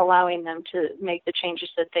not allowing them to make the changes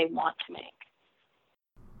that they want to make?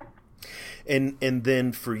 And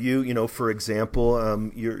then for you, for example,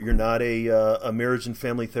 you're not a marriage and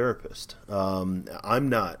family therapist. I'm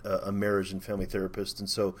not a marriage and family therapist, and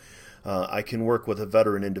so I can work with a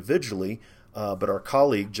veteran individually. But our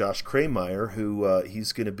colleague, Josh Krameyer, who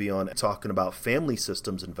he's going to be on talking about family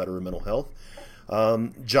systems and veteran mental health.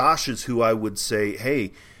 Josh is who I would say,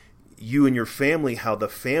 hey, you and your family, how the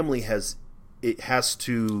family has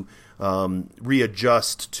to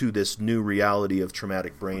readjust to this new reality of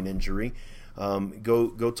traumatic brain injury.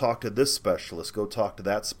 Go talk to this specialist. Go talk to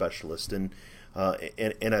that specialist. And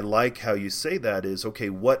I like how you say that is, okay,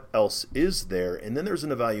 what else is there? And then there's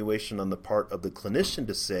an evaluation on the part of the clinician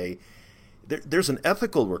to say, there's an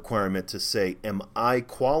ethical requirement to say, am I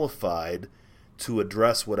qualified to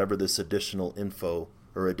address whatever this additional info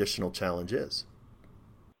or additional challenge is?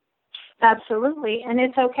 Absolutely. And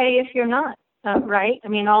it's okay if you're not, right? I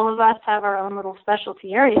mean, all of us have our own little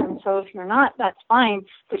specialty area. And so if you're not, that's fine.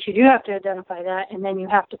 But you do have to identify that. And then you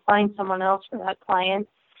have to find someone else for that client,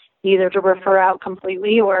 either to refer out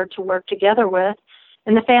completely or to work together with.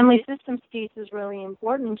 And the family systems piece is really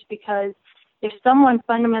important because if someone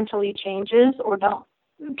fundamentally changes or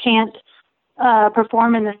can't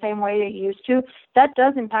perform in the same way they used to, that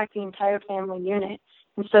does impact the entire family unit.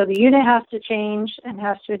 And so the unit has to change and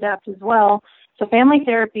has to adapt as well. So family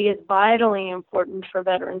therapy is vitally important for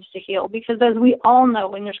veterans to heal because, as we all know,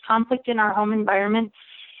 when there's conflict in our home environment,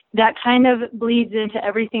 that kind of bleeds into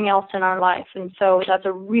everything else in our life. And so that's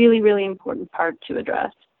a really, really important part to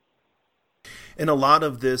address. And a lot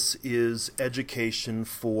of this is education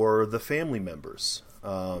for the family members.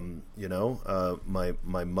 My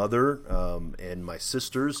mother and my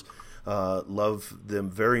sisters love them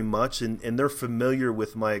very much, and they're familiar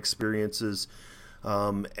with my experiences,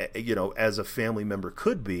 as a family member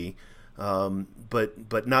could be,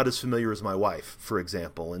 but not as familiar as my wife, for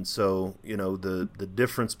example. And so, the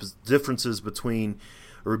differences between,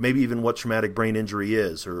 or maybe even what traumatic brain injury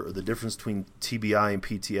is, or the difference between TBI and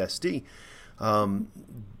PTSD.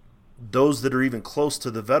 Those that are even close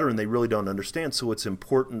to the veteran, they really don't understand. So it's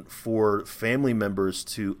important for family members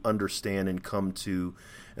to understand and come to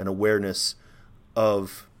an awareness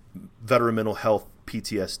of veteran mental health,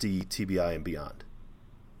 PTSD, TBI, and beyond.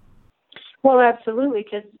 Well, absolutely,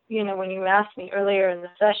 because, when you asked me earlier in the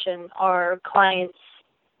session, our clients,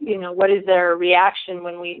 what is their reaction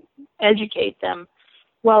when we educate them?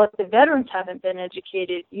 Well, if the veterans haven't been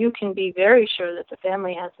educated, you can be very sure that the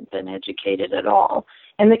family hasn't been educated at all.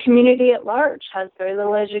 And the community at large has very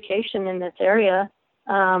little education in this area.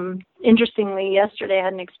 Interestingly, yesterday I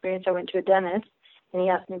had an experience. I went to a dentist, and he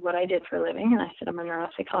asked me what I did for a living, and I said I'm a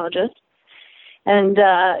neuropsychologist. And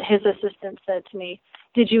his assistant said to me,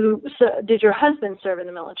 did your husband serve in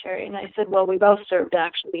the military? And I said, well, we both served,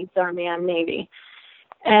 actually. He's Army, I'm Navy.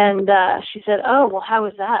 And she said, oh, well, how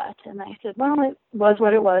was that? And I said, well, it was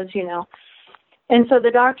what it was, And so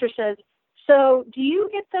the doctor says, so do you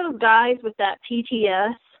get those guys with that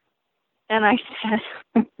PTS? And I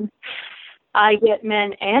said, I get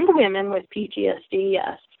men and women with PTSD,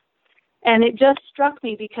 yes. And it just struck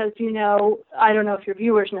me because, I don't know if your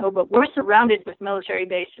viewers know, but we're surrounded with military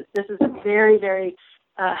bases. This is a very, very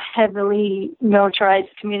heavily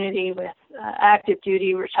militarized community with active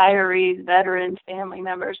duty, retirees, veterans, family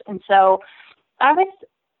members. And so I was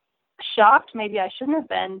shocked. Maybe I shouldn't have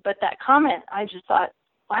been, but that comment, I just thought,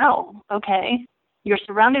 wow, okay, you're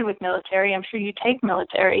surrounded with military. I'm sure you take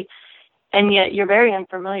military, and yet you're very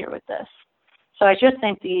unfamiliar with this. So I just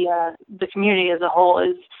think the community as a whole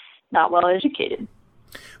is not well educated.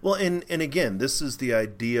 Well, and again, this is the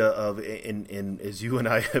idea of, and as you and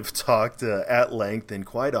I have talked at length and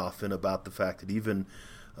quite often about the fact that even,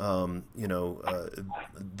 the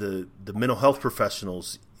mental health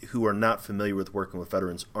professionals who are not familiar with working with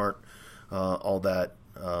veterans aren't all that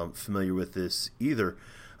familiar with this either.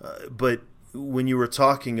 But when you were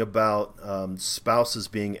talking about spouses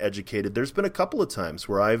being educated, there's been a couple of times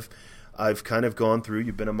where I've kind of gone through,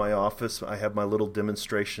 you've been in my office, I have my little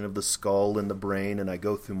demonstration of the skull and the brain, and I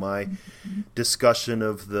go through my discussion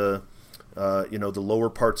of the lower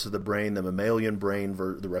parts of the brain, the mammalian brain,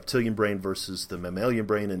 the reptilian brain versus the mammalian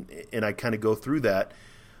brain, and I kind of go through that.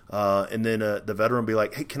 And then the veteran will be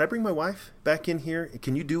like, hey, can I bring my wife back in here?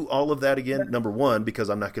 Can you do all of that again? Number one, because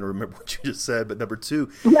I'm not going to remember what you just said, but number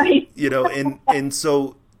two, right. And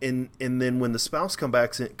so... And then when the spouse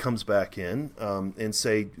comes back in and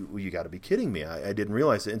say, well, you got to be kidding me. I didn't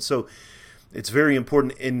realize it. And so it's very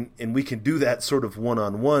important, and we can do that sort of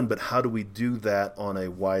one-on-one, but how do we do that on a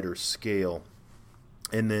wider scale?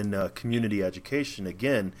 And then community education,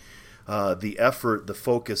 again, the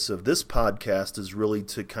focus of this podcast is really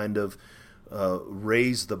to kind of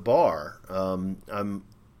raise the bar.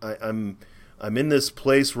 I'm in this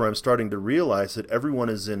place where I'm starting to realize that everyone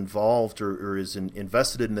is involved or is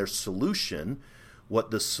invested in their solution,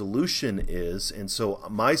 what the solution is. And so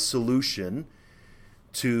my solution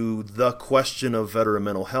to the question of veteran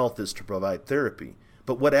mental health is to provide therapy.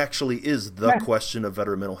 But what actually is the question of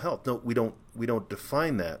veteran mental health? No, we don't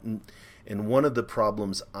define that. And one of the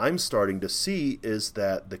problems I'm starting to see is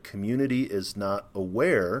that the community is not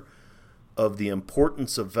aware of the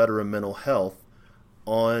importance of veteran mental health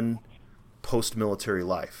on post-military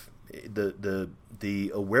life.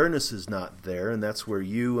 The awareness is not there, and that's where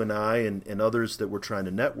you and I and others that we're trying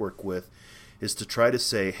to network with is to try to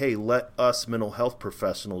say, hey, let us mental health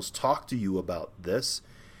professionals talk to you about this,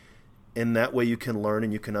 and that way you can learn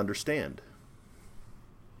and you can understand.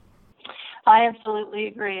 I absolutely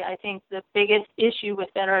agree. I think the biggest issue with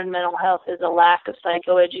veteran mental health is a lack of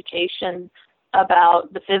psychoeducation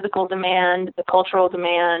about the physical demand, the cultural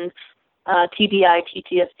demand, TBI,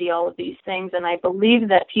 PTSD, all of these things. And I believe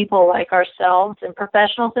that people like ourselves and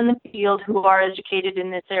professionals in the field who are educated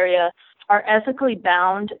in this area are ethically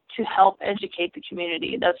bound to help educate the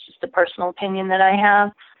community. That's just a personal opinion that I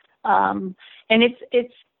have. And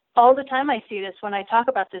it's all the time I see this when I talk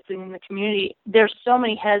about this in the community. There's so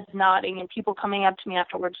many heads nodding and people coming up to me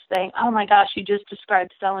afterwards saying, oh my gosh, you just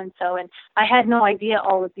described so-and-so. And I had no idea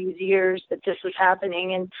all of these years that this was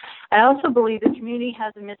happening. And I also believe the community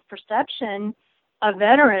has a misperception of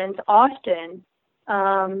veterans often.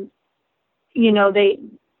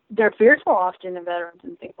 They're fearful often of veterans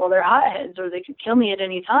and think, well, they're hotheads or they could kill me at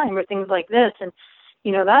any time or things like this. And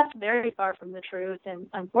that's very far from the truth. And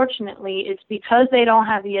unfortunately, it's because they don't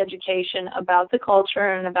have the education about the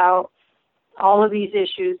culture and about all of these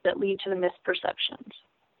issues that lead to the misperceptions.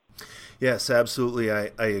 Yes, absolutely. I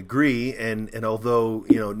agree. And although,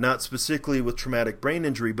 not specifically with traumatic brain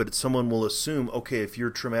injury, but someone will assume, okay, if you're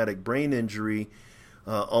traumatic brain injury,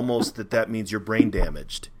 almost that means you're brain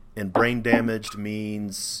damaged. And brain damaged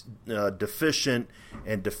means deficient,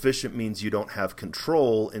 and deficient means you don't have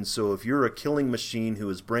control. And so if you're a killing machine who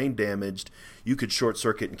is brain damaged, you could short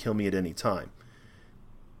circuit and kill me at any time.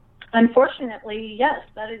 Unfortunately, yes,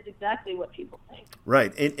 that is exactly what people think.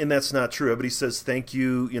 Right, and that's not true. Everybody says thank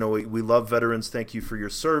you. We love veterans. Thank you for your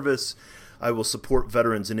service. I will support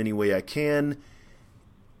veterans in any way I can,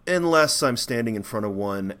 unless I'm standing in front of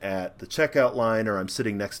one at the checkout line or I'm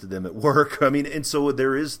sitting next to them at work. I mean, and so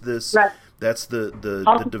there is this. Right. That's the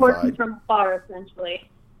support divide. From afar, essentially.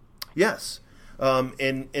 Yes.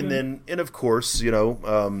 And of course,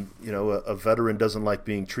 a veteran doesn't like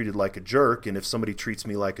being treated like a jerk. And if somebody treats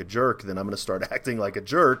me like a jerk, then I'm going to start acting like a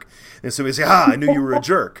jerk. And somebody say, I knew you were a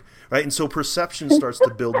jerk. Right. And so perception starts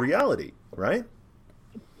to build reality. Right.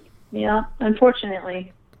 Yeah,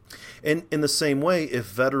 unfortunately. And in the same way, if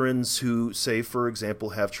veterans who, say, for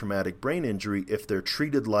example, have traumatic brain injury, if they're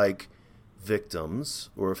treated like victims,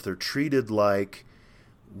 or if they're treated like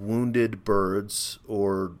wounded birds,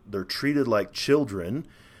 or they're treated like children,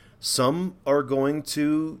 some are going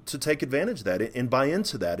to take advantage of that and buy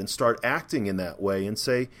into that and start acting in that way and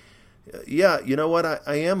say, yeah, you know what,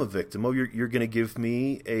 I am a victim. Oh, you're going to give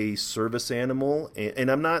me a service animal, and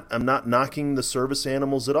I'm not knocking the service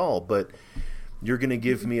animals at all, but you're going to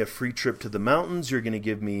give me a free trip to the mountains. You're going to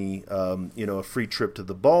give me, a free trip to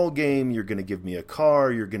the ball game. You're going to give me a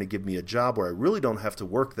car. You're going to give me a job where I really don't have to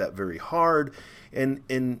work that very hard. And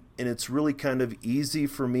it's really kind of easy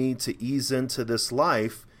for me to ease into this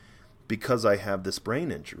life because I have this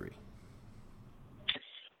brain injury.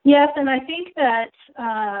 Yes, and I think that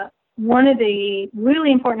one of the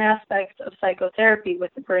really important aspects of psychotherapy with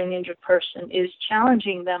the brain injured person is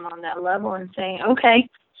challenging them on that level and saying, okay,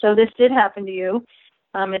 so this did happen to you.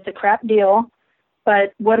 It's a crap deal,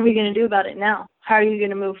 but what are we going to do about it now? How are you going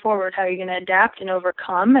to move forward? How are you going to adapt and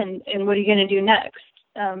overcome? And what are you going to do next?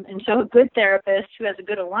 And so a good therapist who has a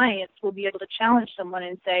good alliance will be able to challenge someone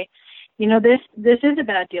and say, this is a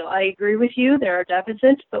bad deal. I agree with you. There are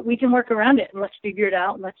deficits, but we can work around it, and let's figure it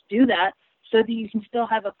out, and let's do that so that you can still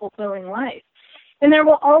have a fulfilling life. And there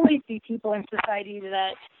will always be people in society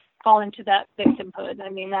that fall into that victimhood. I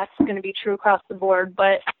mean, that's going to be true across the board,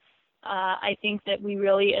 but I think that we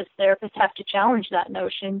really, as therapists, have to challenge that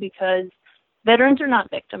notion because veterans are not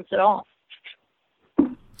victims at all.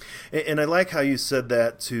 And I like how you said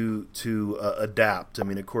that to adapt. I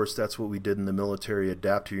mean, of course, that's what we did in the military,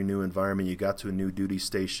 adapt to your new environment. You got to a new duty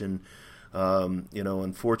station.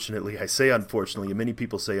 Unfortunately, I say unfortunately, many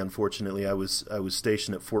people say unfortunately, I was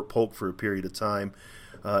stationed at Fort Polk for a period of time.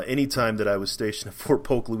 Any time that I was stationed at Fort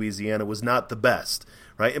Polk, Louisiana was not the best,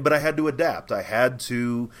 right? But I had to adapt. I had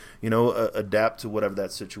to, adapt to whatever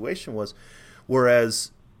that situation was.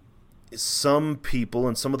 Whereas some people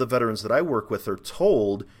and some of the veterans that I work with are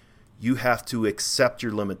told you have to accept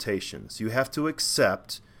your limitations. You have to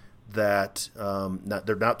accept that,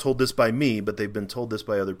 they're not told this by me, but they've been told this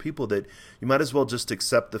by other people, that you might as well just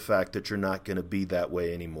accept the fact that you're not going to be that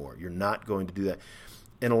way anymore. You're not going to do that.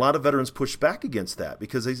 And a lot of veterans push back against that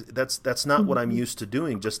because that's not what I'm used to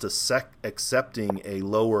doing, just accepting a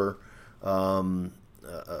lower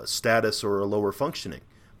status or a lower functioning.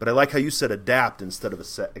 But I like how you said adapt instead of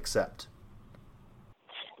accept.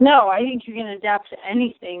 No, I think you can adapt to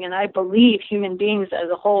anything, and I believe human beings as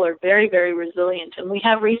a whole are very, very resilient, and we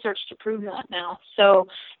have research to prove that now. So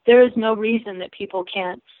there is no reason that people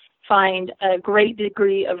can't find a great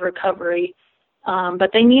degree of recovery. But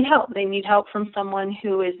they need help. They need help from someone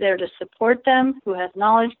who is there to support them, who has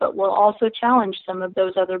knowledge, but will also challenge some of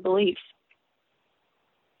those other beliefs.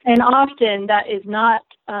 And often that is not,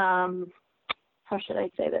 how should I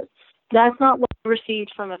say this? That's not what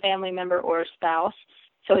received from a family member or a spouse.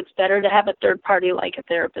 So it's better to have a third party like a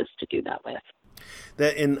therapist to do that with.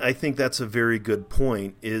 And I think that's a very good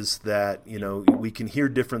point, is that, we can hear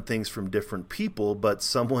different things from different people, but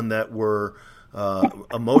someone that we're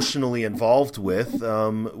emotionally involved with,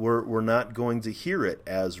 we're not going to hear it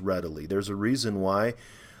as readily. There's a reason why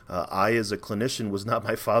I, as a clinician, was not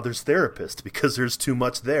my father's therapist, because there's too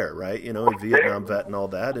much there, right? A Vietnam vet and all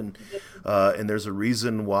that, and there's a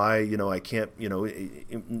reason why I can't.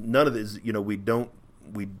 None of this.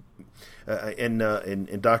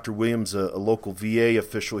 And Dr. Williams, a local VA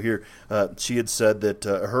official here, she had said that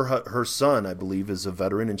her son, I believe, is a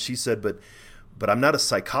veteran, and she said, but I'm not a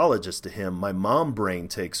psychologist to him. My mom brain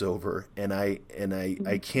takes over, and I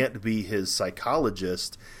can't be his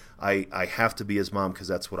psychologist. I have to be his mom because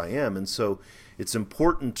that's what I am. And so it's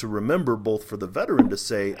important to remember, both for the veteran to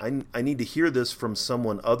say, I need to hear this from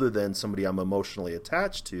someone other than somebody I'm emotionally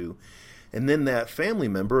attached to. And then that family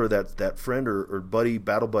member or that friend or buddy,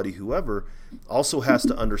 battle buddy, whoever, also has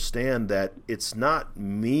to understand that it's not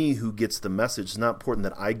me who gets the message. It's not important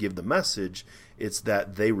that I give the message. It's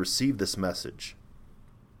that they receive this message.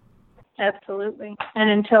 Absolutely. And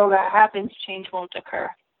until that happens, change won't occur.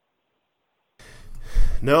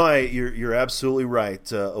 No, you're absolutely right.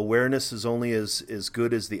 Awareness is only as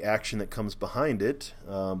good as the action that comes behind it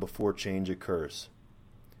before change occurs.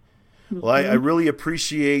 Well, I really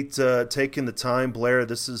appreciate taking the time, Blair.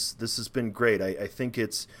 This has been great. I think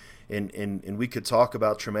it's and we could talk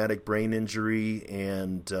about traumatic brain injury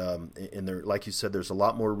and there, like you said, there's a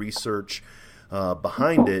lot more research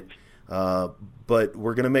behind it. But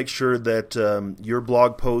we're going to make sure that your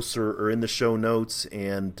blog posts are in the show notes,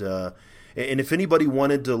 and if anybody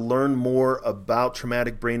wanted to learn more about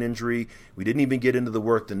traumatic brain injury, we didn't even get into the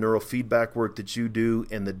neurofeedback work that you do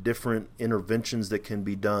and the different interventions that can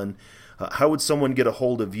be done. How would someone get a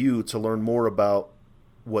hold of you to learn more about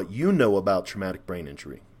what you know about traumatic brain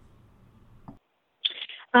injury?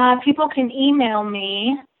 People can email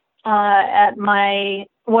me at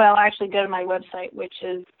actually go to my website, which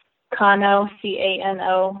is Cano,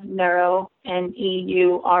 C-A-N-O, neuro,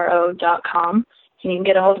 Neuro.com. And you can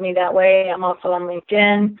get a hold of me that way. I'm also on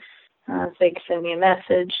LinkedIn, so they can send me a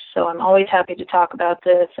message. So I'm always happy to talk about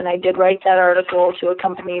this. And I did write that article to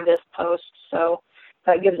accompany this post, so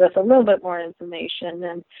that gives us a little bit more information.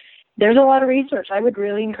 And there's a lot of research. I would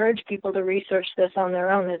really encourage people to research this on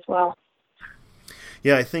their own as well.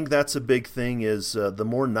 Yeah, I think that's a big thing is the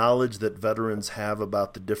more knowledge that veterans have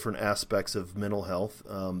about the different aspects of mental health,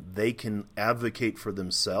 they can advocate for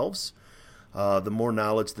themselves. The more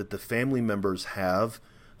knowledge that the family members have,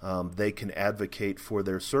 they can advocate for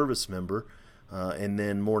their service member. And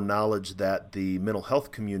then more knowledge that the mental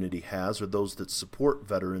health community has, or those that support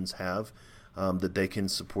veterans have, that they can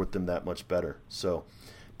support them that much better. So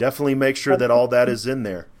definitely make sure that all that is in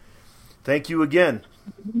there. Thank you again.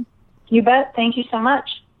 You bet. Thank you so much.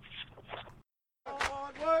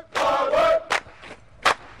 Hard work, hard work.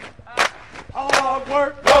 Hard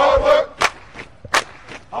work, hard work.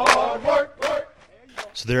 Hard work, work.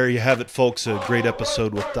 So there you have it, folks. A great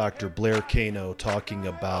episode with Dr. Blair Cano talking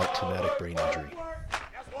about traumatic brain injury.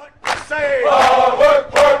 That's what I say. Hard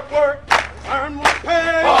work, work, work. Earn my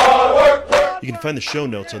pay. Hard work, work. You can find the show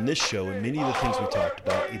notes on this show and many of the things we talked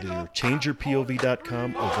about either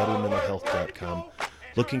changeyourpov.com or veteranmentalhealth.com.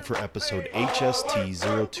 Looking for episode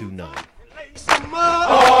HST029.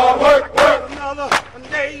 Hard work, work. Another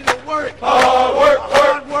day to work. Hard work,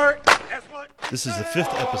 hard work. That's what. This is the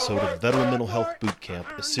 5th episode of Veteran Mental Health Boot Camp,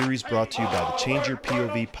 a series brought to you by the Change Your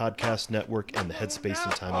POV Podcast Network and the Headspace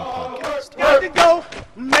and Timing Podcast. Got to go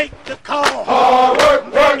make the call. Hard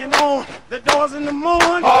work, banging on the doors in the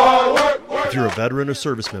morning. Hard work, work. If you're a veteran or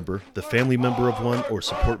service member, the family member of one, or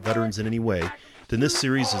support veterans in any way, then this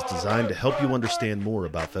series is designed to help you understand more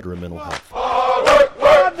about veteran mental health.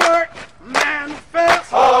 Hard work,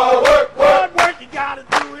 manifest. Hard work, you gotta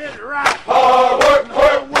do it right. Hard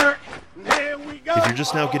work, and here we go. If you're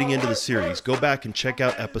just now getting into the series, go back and check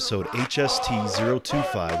out episode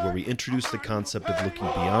HST025, where we introduce the concept of looking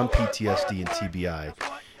beyond PTSD and TBI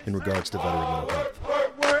in regards to veteran mental health.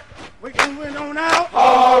 Work, we're moving on out.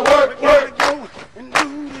 Hard work, we gotta go and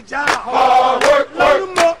do the job. Hard work, load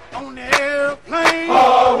them up on the airplane.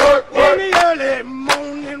 Hard work, in the early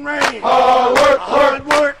morning rain. Hard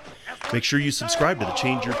work. Make sure you subscribe to the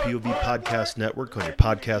Change Your POV Podcast Network on your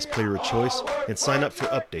podcast player of choice and sign up for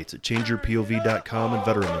updates at changeyourpov.com and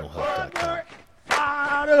veteranmentalhealth.com.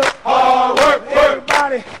 Hard work,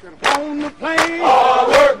 everybody on the plane.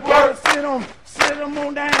 Hard work, sit them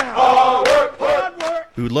on down. Hard work.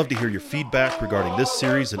 We would love to hear your feedback regarding this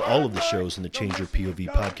series and all of the shows in the Change Your POV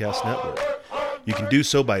Podcast Network. You can do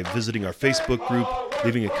so by visiting our Facebook group,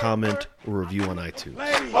 leaving a comment, or review on iTunes.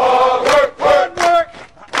 Hard work,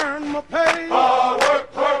 I earn my pay. Hard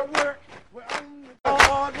work, we're on the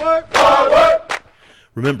hard work.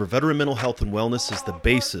 Remember, veteran mental health and wellness is the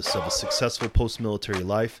basis of a successful post-military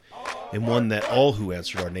life, and one that all who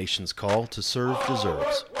answered our nation's call to serve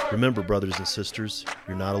deserves. Remember, brothers and sisters,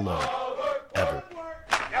 you're not alone. Ever.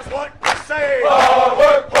 That's what I say.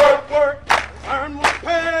 Hard work, earn my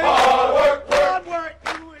pay. Hard work,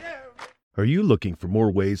 do it every. Are you looking for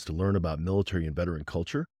more ways to learn about military and veteran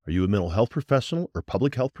culture? Are you a mental health professional or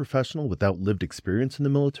public health professional without lived experience in the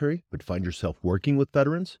military, but find yourself working with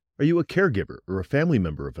veterans? Are you a caregiver or a family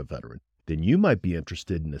member of a veteran? Then you might be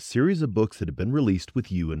interested in a series of books that have been released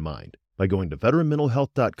with you in mind. By going to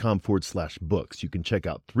veteranmentalhealth.com/books, you can check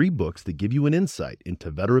out 3 books that give you an insight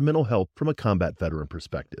into veteran mental health from a combat veteran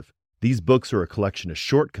perspective. These books are a collection of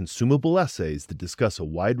short, consumable essays that discuss a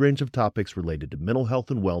wide range of topics related to mental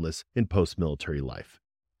health and wellness in post-military life.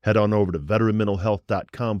 Head on over to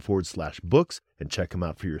veteranmentalhealth.com/books and check them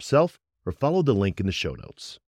out for yourself, or follow the link in the show notes.